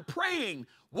time praying,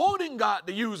 wanting God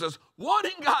to use us,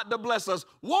 wanting God to bless us,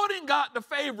 wanting God to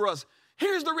favor us.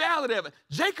 Here's the reality of it.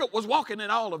 Jacob was walking in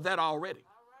all of that already.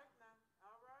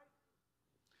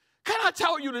 Can I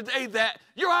tell you today that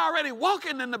you're already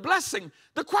walking in the blessing?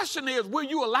 The question is, will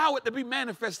you allow it to be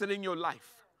manifested in your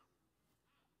life?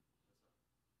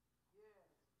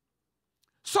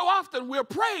 So often we're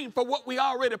praying for what we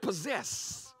already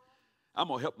possess. I'm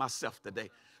going to help myself today.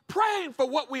 Praying for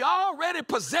what we already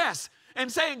possess and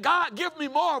saying, God, give me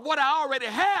more of what I already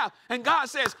have. And God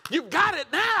says, you've got it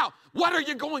now. What are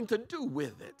you going to do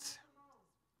with it?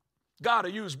 God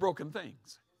will use broken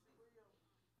things.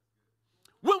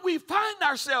 When we find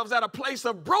ourselves at a place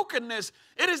of brokenness,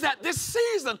 it is at this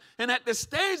season and at this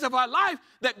stage of our life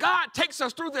that God takes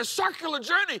us through this circular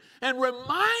journey and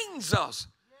reminds us,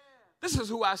 this is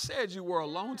who I said you were a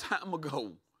long time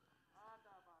ago.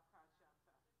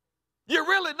 You're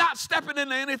really not stepping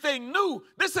into anything new.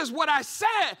 This is what I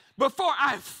said before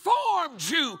I formed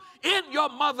you in your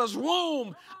mother's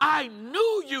womb. I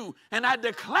knew you and I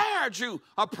declared you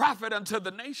a prophet unto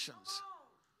the nations.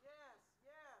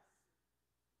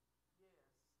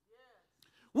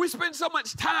 We spend so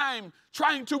much time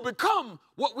trying to become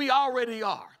what we already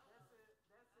are.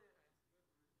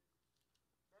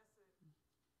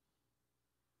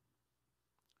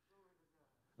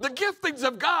 The giftings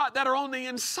of God that are on the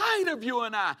inside of you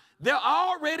and I, they're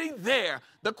already there.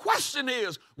 The question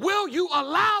is, will you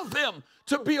allow them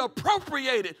to be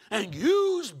appropriated and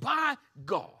used by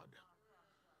God?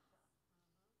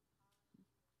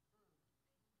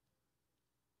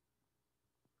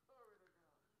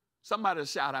 Somebody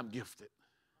shout, I'm gifted.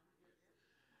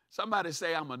 Somebody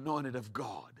say, I'm anointed of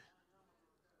God.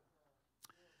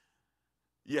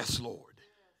 Yes, Lord.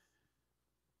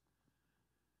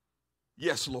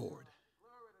 Yes, Lord.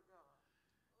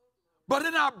 But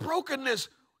in our brokenness,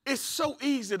 it's so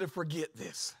easy to forget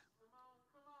this.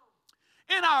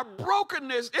 In our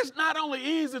brokenness, it's not only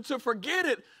easy to forget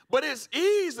it, but it's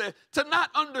easy to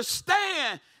not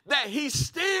understand that he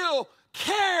still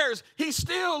cares. He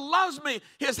still loves me.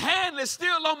 His hand is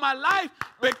still on my life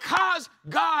because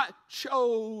God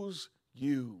chose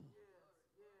you.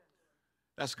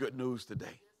 That's good news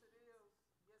today.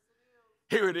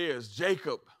 Here it is,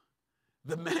 Jacob,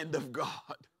 the man of God,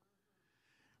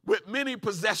 with many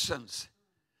possessions.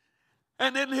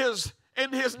 And in his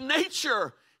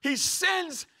nature, he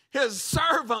sends his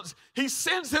servants, he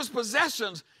sends his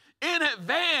possessions in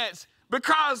advance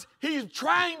because he's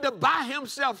trying to buy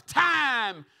himself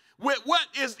time with what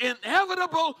is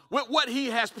inevitable, with what he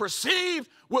has perceived,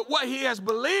 with what he has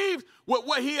believed, with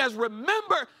what he has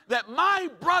remembered, that my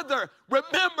brother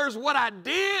remembers what I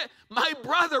did. My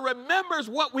brother remembers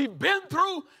what we've been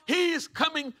through. He's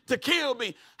coming to kill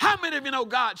me. How many of you know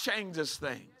God changes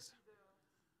things?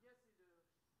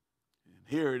 And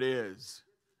here it is.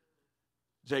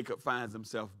 Jacob finds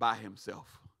himself by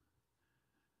himself.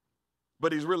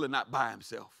 But he's really not by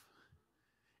himself.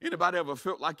 Anybody ever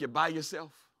felt like you're by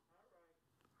yourself?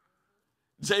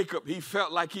 Jacob, he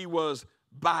felt like he was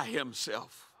by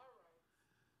himself.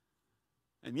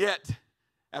 And yet,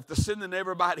 after sending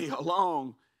everybody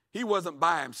along, he wasn't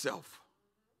by himself.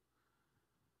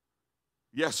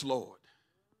 Yes, Lord.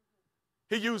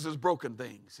 He uses broken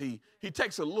things. He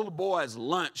takes a little boy's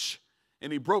lunch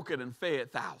and he broke it and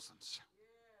fed thousands.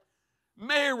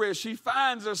 Mary, she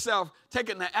finds herself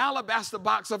taking the alabaster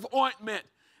box of ointment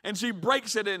and she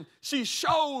breaks it and she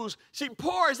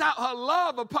pours out her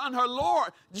love upon her Lord,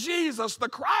 Jesus the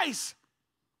Christ.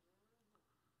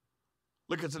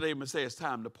 Look at your neighbor and say, it's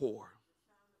time to pour.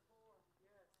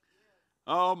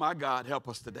 Oh my God, help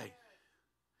us today.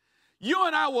 You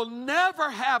and I will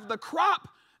never have the crop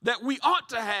that we ought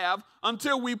to have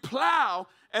until we plow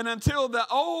and until the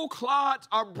old clods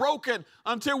are broken,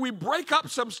 until we break up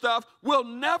some stuff, we'll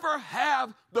never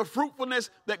have the fruitfulness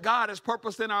that God has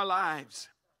purposed in our lives.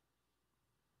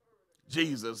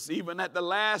 Jesus, even at the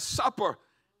Last Supper,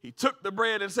 he took the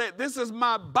bread and said, "This is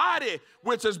my body,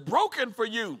 which is broken for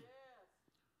you."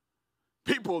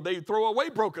 People, they throw away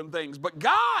broken things, but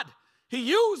God, he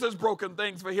uses broken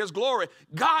things for his glory.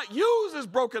 God uses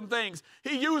broken things.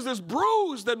 He uses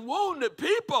bruised and wounded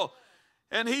people.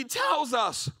 And he tells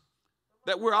us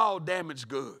that we're all damaged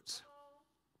goods.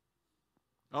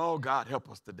 Oh, God, help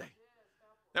us today.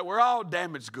 That we're all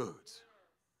damaged goods.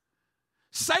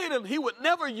 Satan, he would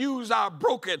never use our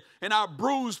broken and our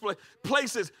bruised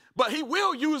places, but he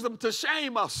will use them to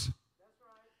shame us.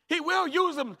 He will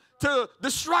use them to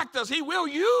distract us. He will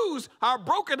use our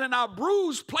broken and our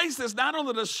bruised places not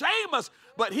only to shame us,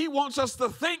 but he wants us to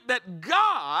think that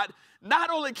God not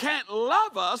only can't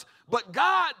love us, but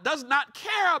God does not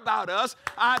care about us.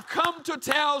 I've come to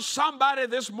tell somebody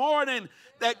this morning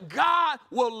that God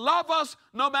will love us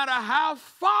no matter how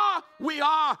far we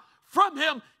are from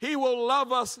him. He will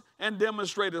love us and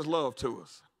demonstrate his love to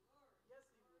us.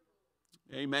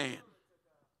 Amen.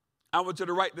 I want you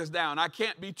to write this down. I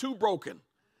can't be too broken,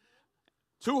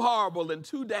 too horrible, and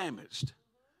too damaged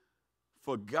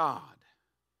for God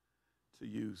to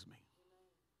use me.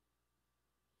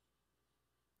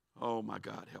 Oh, my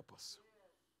God, help us.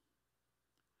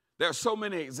 There are so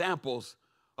many examples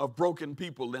of broken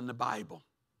people in the Bible.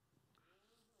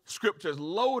 Scripture is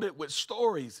loaded with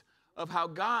stories of how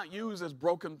God uses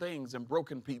broken things and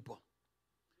broken people.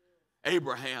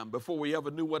 Abraham, before we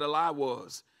ever knew what a lie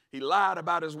was, he lied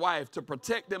about his wife to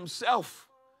protect himself.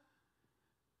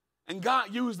 And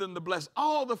God used him to bless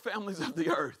all the families of the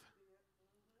earth.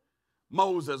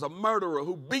 Moses, a murderer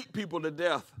who beat people to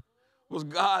death, was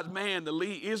God's man to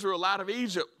lead Israel out of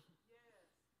Egypt.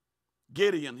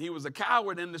 Gideon, he was a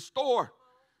coward in the store.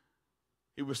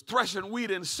 He was threshing wheat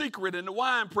in secret in the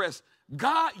winepress.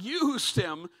 God used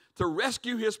him to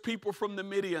rescue his people from the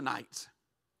Midianites.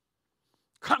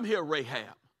 Come here,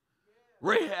 Rahab.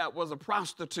 Rahab was a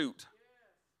prostitute.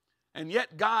 And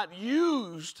yet God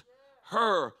used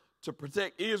her to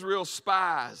protect Israel's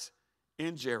spies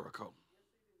in Jericho.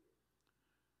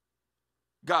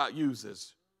 God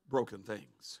uses broken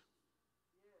things.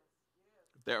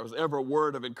 If there was ever a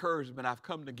word of encouragement I've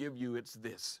come to give you, it's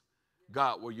this: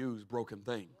 God will use broken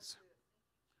things.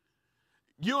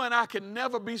 You and I can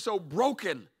never be so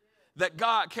broken that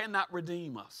God cannot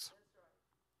redeem us.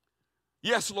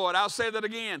 Yes, Lord, I'll say that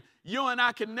again. You and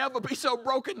I can never be so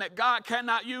broken that God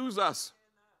cannot use us.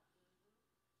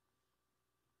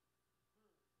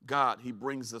 God, he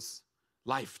brings us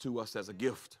life to us as a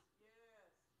gift.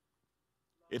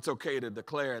 It's okay to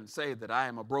declare and say that I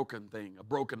am a broken thing, a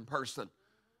broken person,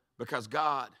 because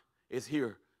God is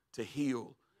here to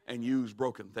heal and use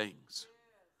broken things.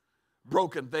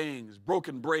 Broken things,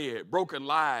 broken bread, broken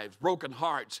lives, broken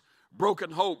hearts,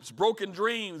 broken hopes, broken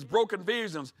dreams, broken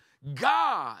visions.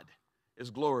 God is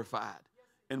glorified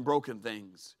in broken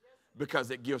things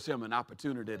because it gives him an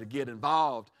opportunity to get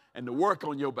involved and to work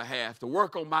on your behalf, to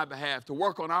work on my behalf, to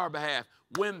work on our behalf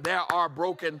when there are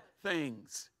broken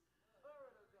things.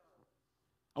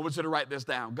 I want you to write this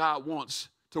down. God wants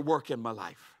to work in my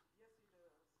life.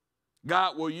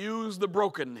 God will use the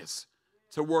brokenness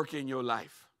to work in your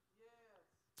life.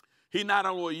 He not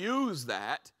only will use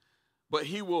that, but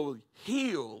he will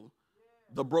heal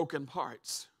the broken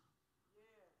parts.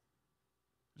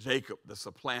 Jacob, the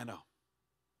supplanter,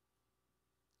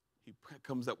 he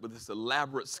comes up with this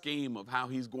elaborate scheme of how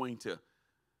he's going to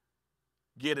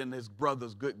get in his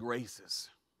brother's good graces.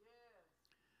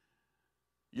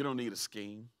 You don't need a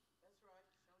scheme.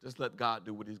 Just let God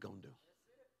do what he's going to do.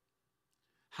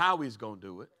 How he's going to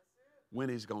do it, when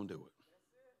he's going to do it.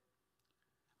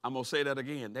 I'm going to say that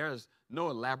again. There is no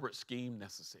elaborate scheme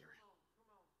necessary.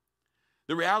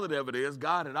 The reality of it is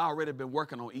God had already been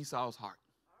working on Esau's heart.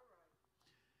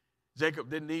 Jacob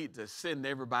didn't need to send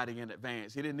everybody in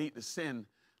advance. He didn't need to send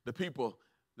the people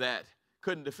that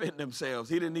couldn't defend themselves.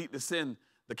 He didn't need to send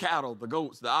the cattle, the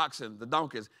goats, the oxen, the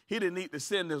donkeys. He didn't need to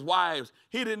send his wives.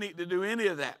 He didn't need to do any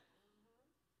of that.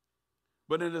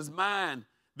 But in his mind,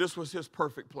 this was his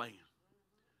perfect plan.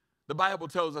 The Bible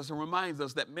tells us and reminds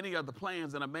us that many are the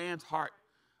plans in a man's heart,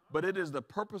 but it is the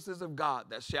purposes of God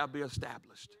that shall be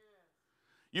established.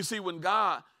 You see, when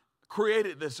God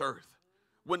created this earth,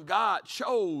 when God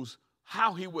chose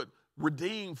how he would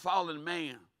redeem fallen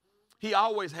man, he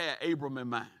always had Abram in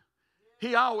mind.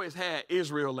 He always had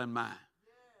Israel in mind.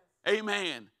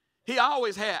 Amen. He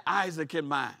always had Isaac in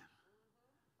mind.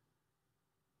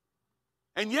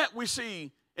 And yet we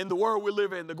see in the world we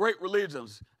live in, the great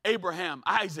religions, Abraham,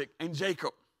 Isaac, and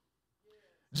Jacob.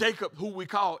 Jacob, who we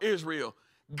call Israel,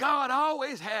 God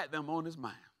always had them on his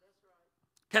mind.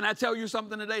 Can I tell you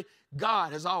something today?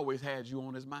 God has always had you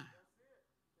on his mind.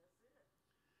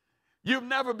 You've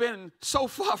never been so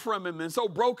far from him and so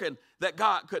broken that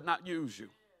God could not use you.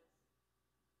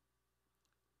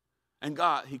 And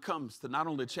God, he comes to not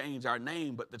only change our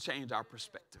name, but to change our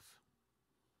perspective.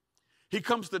 He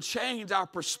comes to change our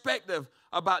perspective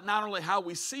about not only how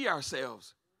we see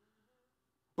ourselves,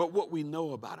 but what we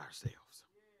know about ourselves.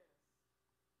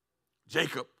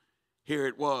 Jacob, here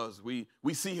it was. We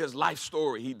see his life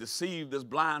story. He deceived his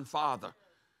blind father.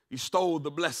 He stole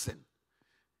the blessing.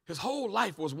 His whole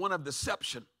life was one of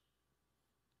deception.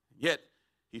 Yet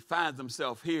he finds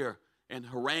himself here in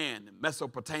Haran, in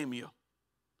Mesopotamia.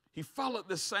 He followed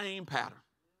the same pattern.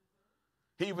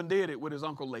 He even did it with his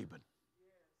uncle Laban.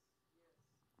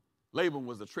 Laban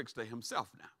was a trickster himself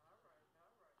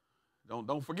now.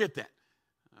 Don't forget that.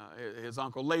 His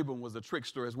uncle Laban was a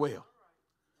trickster as well.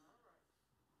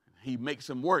 He makes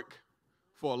him work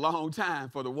for a long time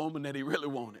for the woman that he really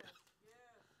wanted.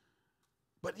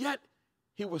 But yet,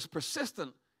 he was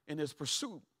persistent in his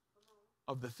pursuit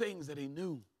of the things that he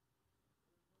knew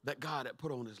that God had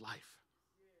put on his life.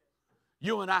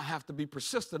 You and I have to be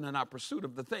persistent in our pursuit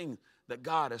of the things that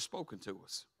God has spoken to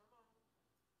us.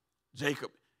 Jacob,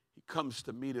 he comes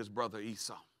to meet his brother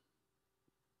Esau.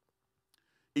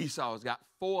 Esau has got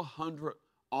 400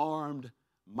 armed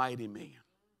mighty men.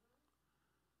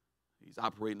 He's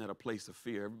operating at a place of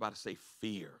fear. Everybody say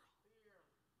fear.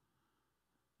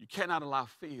 You cannot allow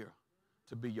fear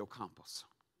to be your compass.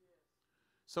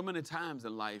 So many times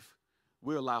in life,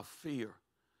 we allow fear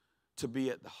to be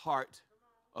at the heart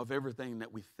of everything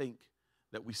that we think,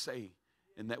 that we say,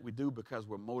 and that we do because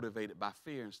we're motivated by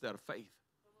fear instead of faith.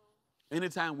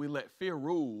 Anytime we let fear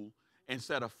rule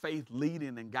instead of faith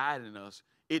leading and guiding us,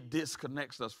 it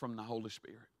disconnects us from the Holy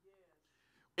Spirit.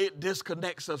 It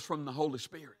disconnects us from the Holy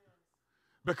Spirit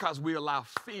because we allow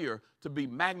fear to be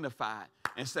magnified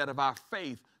instead of our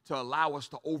faith to allow us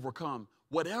to overcome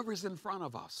whatever's in front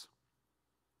of us.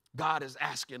 God is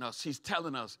asking us, he's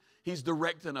telling us, he's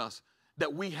directing us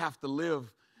that we have to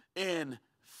live in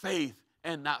faith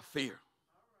and not fear.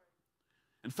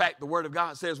 In fact, the Word of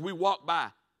God says we walk by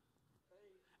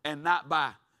and not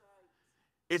by.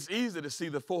 It's easy to see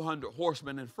the 400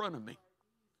 horsemen in front of me,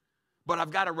 but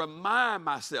I've got to remind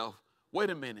myself, wait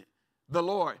a minute, the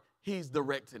Lord, he's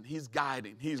directing, he's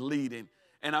guiding, he's leading,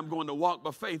 and I'm going to walk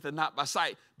by faith and not by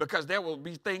sight because there will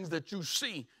be things that you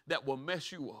see that will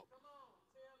mess you up.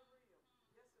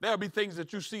 There'll be things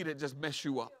that you see that just mess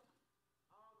you up.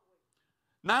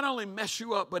 Not only mess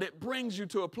you up, but it brings you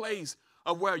to a place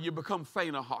of where you become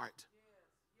faint of heart.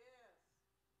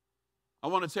 I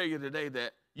want to tell you today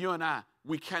that you and I,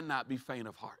 we cannot be faint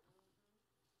of heart.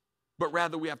 But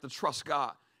rather we have to trust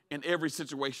God in every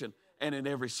situation and in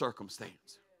every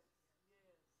circumstance.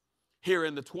 Here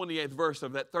in the 28th verse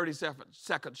of that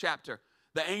 32nd chapter,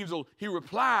 the angel, he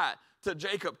replied to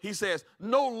Jacob. He says,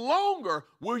 no longer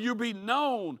will you be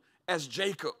known as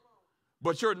Jacob,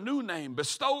 but your new name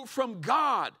bestowed from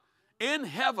God in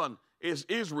heaven is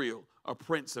Israel, a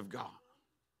prince of God.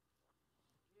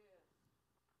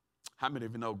 How many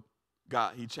of you know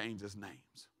God, he changes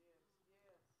names?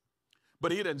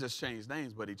 But he doesn't just change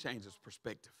names, but he changes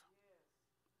perspective.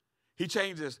 He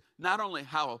changes not only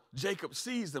how Jacob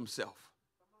sees himself,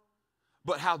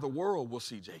 but how the world will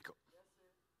see Jacob.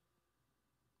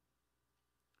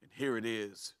 And here it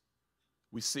is.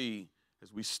 We see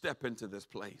as we step into this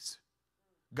place,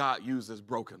 God uses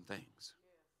broken things.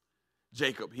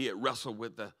 Jacob, he had wrestled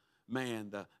with the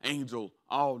man, the angel,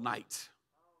 all night.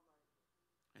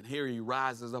 And here he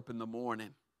rises up in the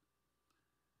morning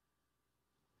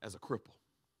as a cripple.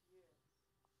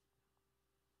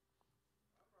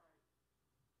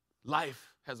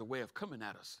 Life has a way of coming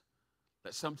at us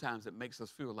that sometimes it makes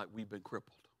us feel like we've been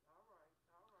crippled.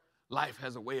 Life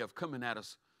has a way of coming at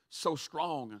us so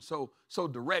strong and so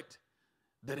direct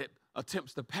that it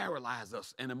attempts to paralyze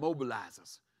us and immobilize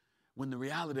us, when the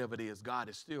reality of it is God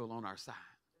is still on our side.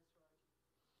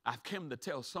 I've come to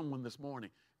tell someone this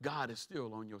morning, God is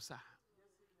still on your side.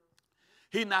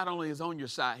 He not only is on your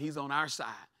side, he's on our side.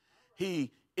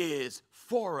 He is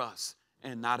for us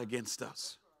and not against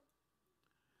us.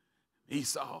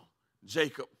 Esau,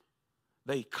 Jacob,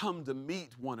 they come to meet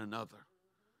one another.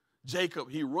 Jacob,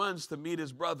 he runs to meet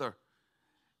his brother.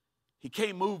 He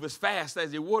can't move as fast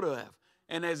as he would have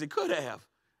and as he could have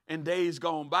in days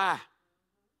gone by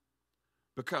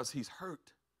because he's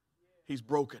hurt, he's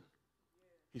broken,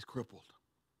 he's crippled.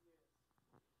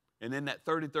 And in that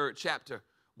 33rd chapter,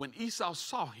 when Esau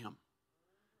saw him,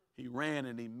 He ran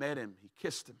and he met him. He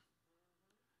kissed him.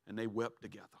 And they wept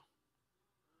together.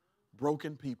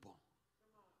 Broken people,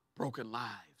 broken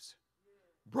lives,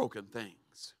 broken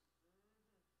things.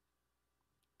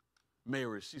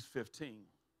 Mary, she's 15,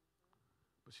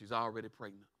 but she's already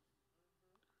pregnant.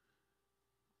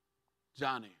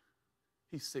 Johnny,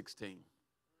 he's 16.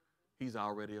 He's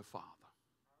already a father.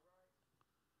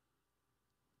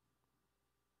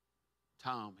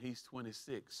 Tom, he's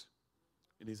 26,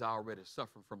 and he's already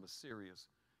suffering from a serious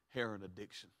heroin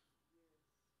addiction.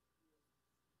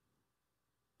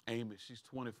 Amy, she's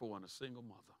 24 and a single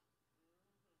mother,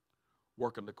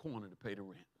 working the corner to pay the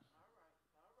rent.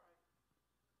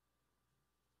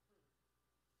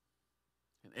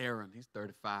 And Aaron, he's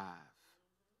 35.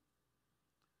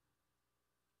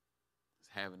 He's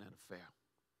having an affair.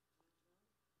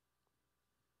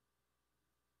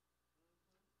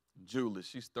 And Julie,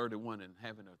 she's 31 and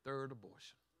having her third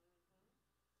abortion.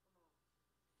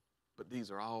 But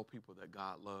these are all people that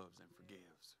God loves and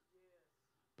forgives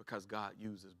because God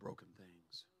uses broken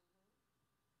things.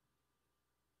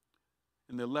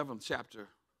 In the 11th chapter,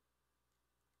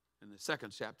 in the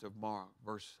 2nd chapter of Mark,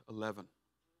 verse 11,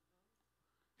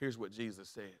 here's what Jesus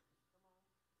said.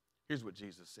 Here's what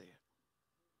Jesus said.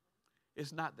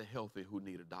 It's not the healthy who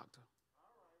need a doctor,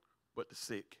 but the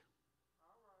sick.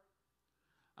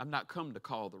 I'm not come to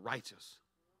call the righteous,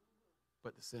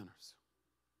 but the sinners.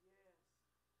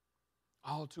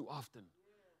 All too often,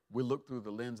 we look through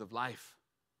the lens of life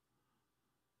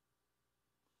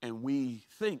and we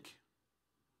think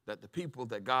that the people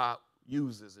that God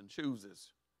uses and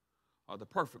chooses are the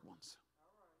perfect ones,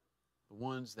 the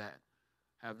ones that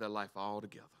have their life all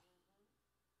together.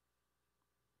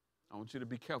 I want you to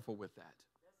be careful with that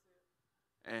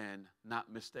and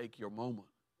not mistake your moment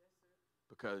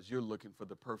because you're looking for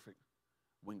the perfect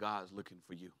when God's looking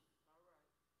for you.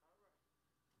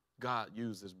 God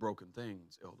uses broken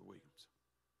things, Elder Williams.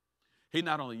 He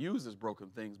not only uses broken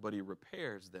things, but he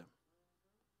repairs them.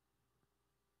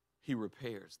 He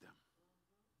repairs them.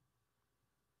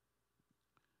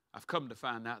 I've come to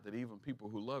find out that even people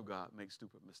who love God make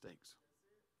stupid mistakes.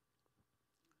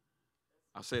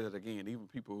 I'll say that again. Even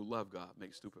people who love God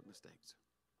make stupid mistakes.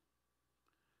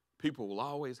 People will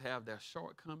always have their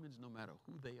shortcomings no matter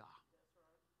who they are.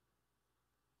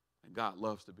 And God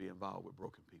loves to be involved with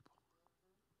broken people.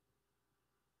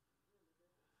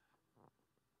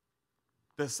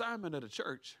 The assignment of the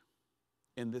church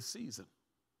in this season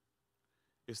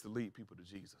is to lead people to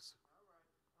Jesus.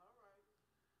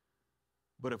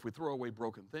 But if we throw away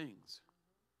broken things,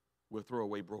 we'll throw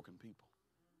away broken people.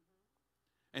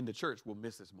 And the church will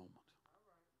miss this moment.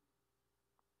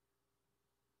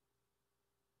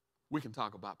 We can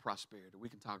talk about prosperity. We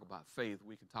can talk about faith.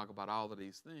 We can talk about all of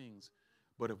these things.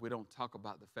 But if we don't talk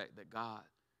about the fact that God,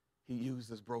 he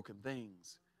uses broken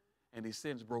things and he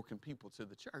sends broken people to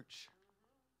the church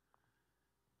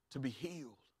to be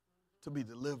healed, to be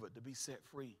delivered, to be set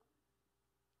free.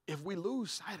 If we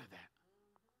lose sight of that,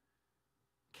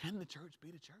 can the church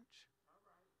be the church?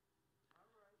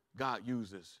 God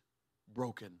uses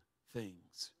broken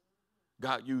things.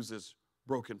 God uses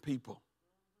broken people.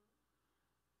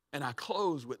 And I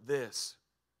close with this,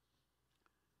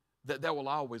 that there will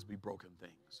always be broken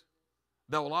things.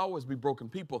 There will always be broken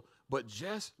people, but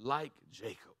just like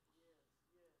Jacob,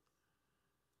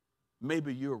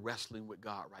 maybe you're wrestling with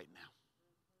God right now.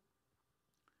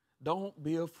 Don't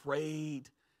be afraid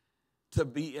to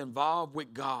be involved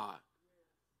with God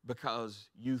because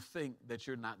you think that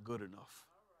you're not good enough.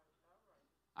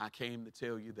 I came to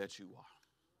tell you that you are.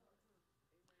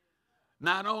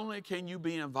 Not only can you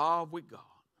be involved with God,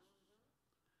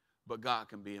 but God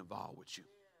can be involved with you.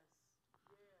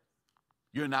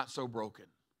 You're not so broken.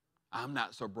 I'm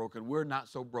not so broken. We're not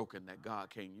so broken that God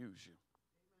can't use you.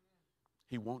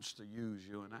 He wants to use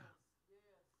you and I.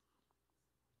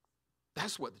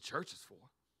 That's what the church is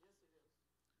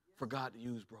for God to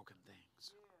use broken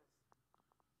things,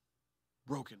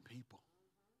 broken people,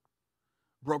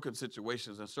 broken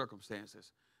situations and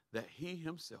circumstances that he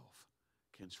himself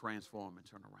can transform and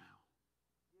turn around.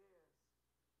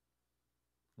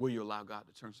 Will you allow God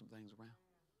to turn some things around?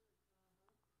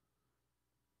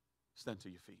 Stand to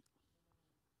your feet.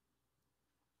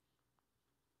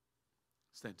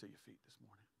 Stand to your feet this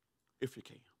morning, if you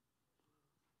can.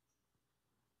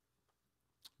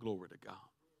 Glory to God.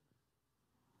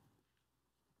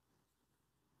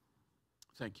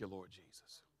 Thank you, Lord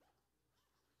Jesus.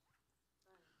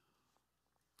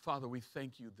 Father, we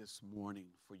thank you this morning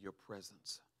for your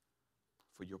presence,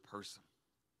 for your person.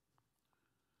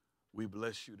 We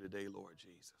bless you today, Lord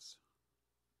Jesus,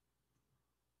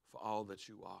 for all that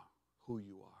you are, who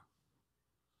you are,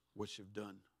 what you've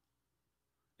done,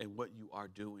 and what you are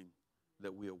doing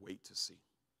that we'll wait to see.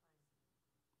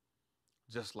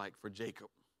 Just like for Jacob,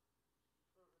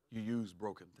 you use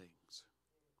broken things,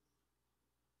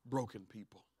 broken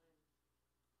people,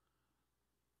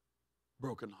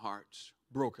 broken hearts,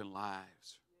 broken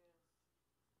lives.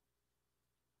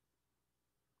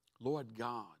 Lord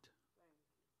God,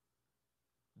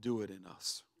 do it in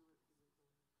us.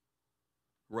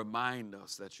 Remind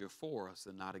us that you're for us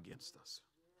and not against us.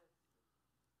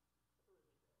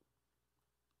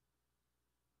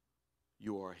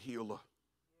 You are a healer.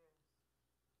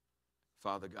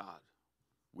 Father God,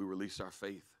 we release our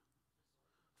faith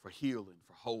for healing,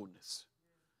 for wholeness,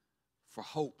 for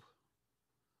hope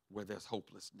where there's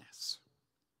hopelessness.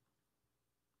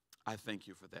 I thank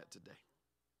you for that today.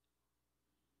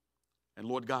 And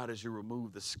Lord God, as you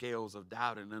remove the scales of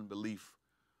doubt and unbelief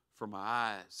from our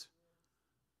eyes,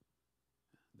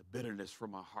 the bitterness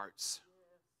from our hearts,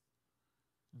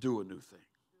 do a new thing.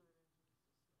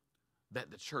 That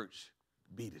the church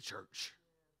be the church.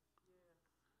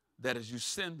 That as you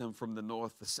send them from the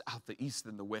north, the south, the east,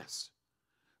 and the west,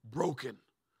 broken,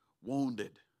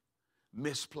 wounded,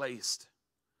 misplaced,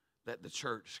 that the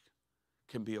church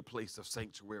can be a place of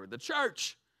sanctuary. The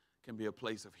church can be a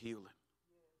place of healing.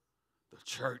 The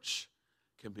church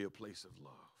can be a place of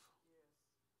love.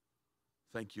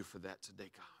 Thank you for that today,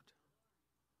 God.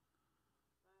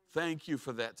 Thank you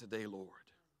for that today, Lord.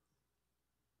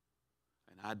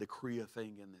 And I decree a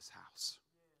thing in this house,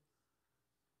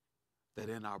 that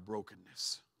in our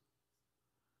brokenness,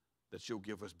 that you'll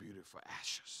give us beauty for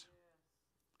ashes,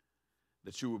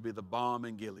 that you will be the balm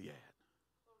in Gilead,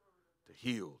 to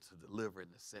heal, to deliver,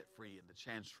 and to set free, and to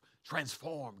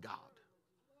transform, God,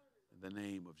 in the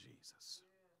name of Jesus.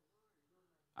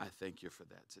 I thank you for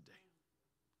that today.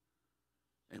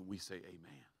 And we say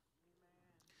amen.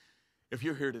 If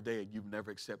you're here today and you've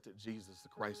never accepted Jesus the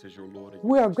Christ as your Lord,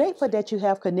 we are grateful that you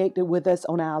have connected with us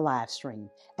on our live stream.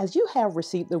 As you have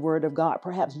received the word of God,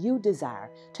 perhaps you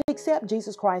desire to accept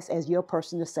Jesus Christ as your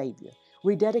personal Savior,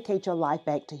 rededicate your life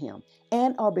back to Him,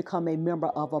 and or become a member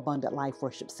of Abundant Life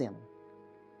Worship Center.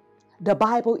 The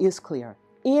Bible is clear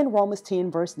in Romans 10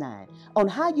 verse 9 on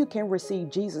how you can receive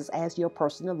Jesus as your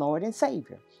personal Lord and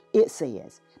Savior. It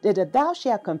says that if thou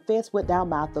shalt confess with thy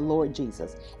mouth the Lord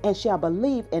Jesus, and shalt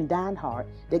believe in thine heart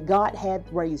that God hath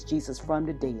raised Jesus from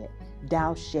the dead,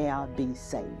 thou shalt be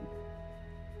saved.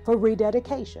 For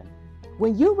rededication,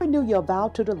 when you renew your vow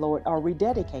to the Lord or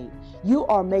rededicate, you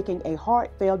are making a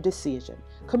heartfelt decision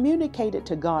communicated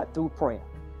to God through prayer.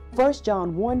 1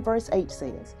 John 1 verse 8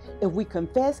 says, if we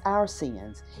confess our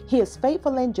sins, He is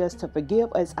faithful and just to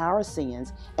forgive us our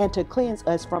sins and to cleanse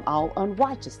us from all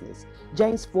unrighteousness.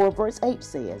 James 4 verse 8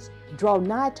 says, draw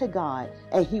nigh to God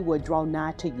and He will draw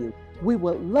nigh to you. We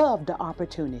would love the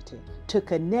opportunity to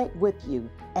connect with you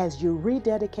as you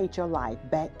rededicate your life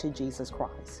back to Jesus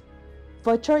Christ.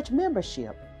 For church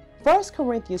membership, 1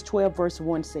 Corinthians 12 verse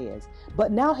 1 says,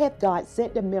 but now hath God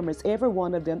set the members, every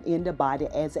one of them, in the body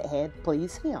as it hath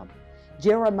pleased Him.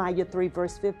 Jeremiah 3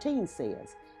 verse 15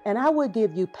 says, and I will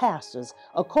give you pastors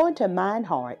according to mine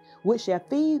heart, which shall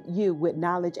feed you with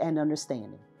knowledge and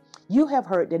understanding. You have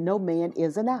heard that no man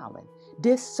is an island.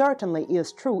 This certainly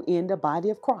is true in the body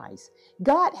of Christ.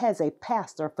 God has a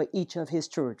pastor for each of His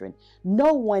children.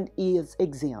 No one is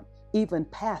exempt. Even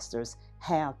pastors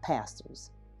have pastors.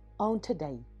 On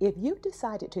today, if you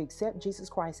decided to accept Jesus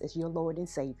Christ as your Lord and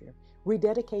Savior,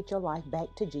 rededicate your life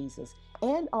back to Jesus,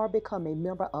 and or become a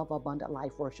member of Abundant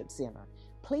Life Worship Center,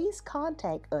 please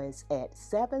contact us at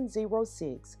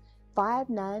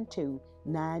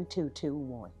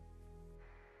 706-592-9221.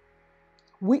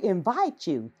 We invite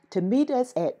you to meet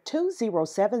us at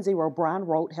 2070 Brown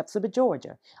Road, Hepzibah,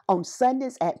 Georgia, on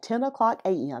Sundays at 10 o'clock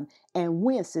a.m. and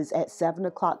Wednesdays at 7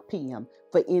 o'clock p.m.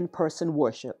 for in-person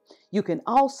worship. You can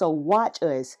also watch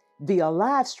us via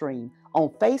live stream on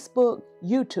Facebook,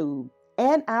 YouTube,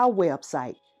 and our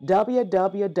website,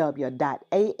 www.alwc.net.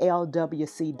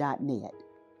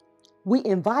 We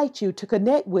invite you to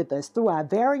connect with us through our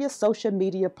various social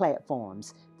media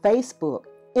platforms, Facebook,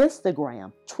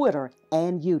 Instagram, Twitter,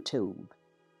 and YouTube.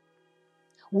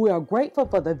 We are grateful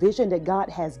for the vision that God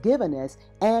has given us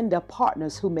and the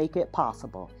partners who make it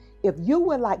possible. If you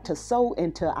would like to sow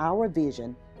into our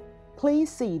vision,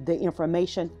 please see the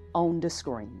information on the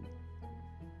screen.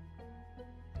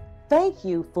 Thank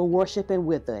you for worshiping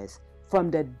with us. From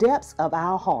the depths of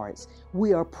our hearts,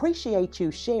 we appreciate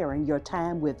you sharing your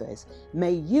time with us.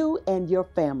 May you and your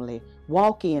family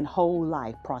walk in whole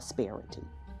life prosperity.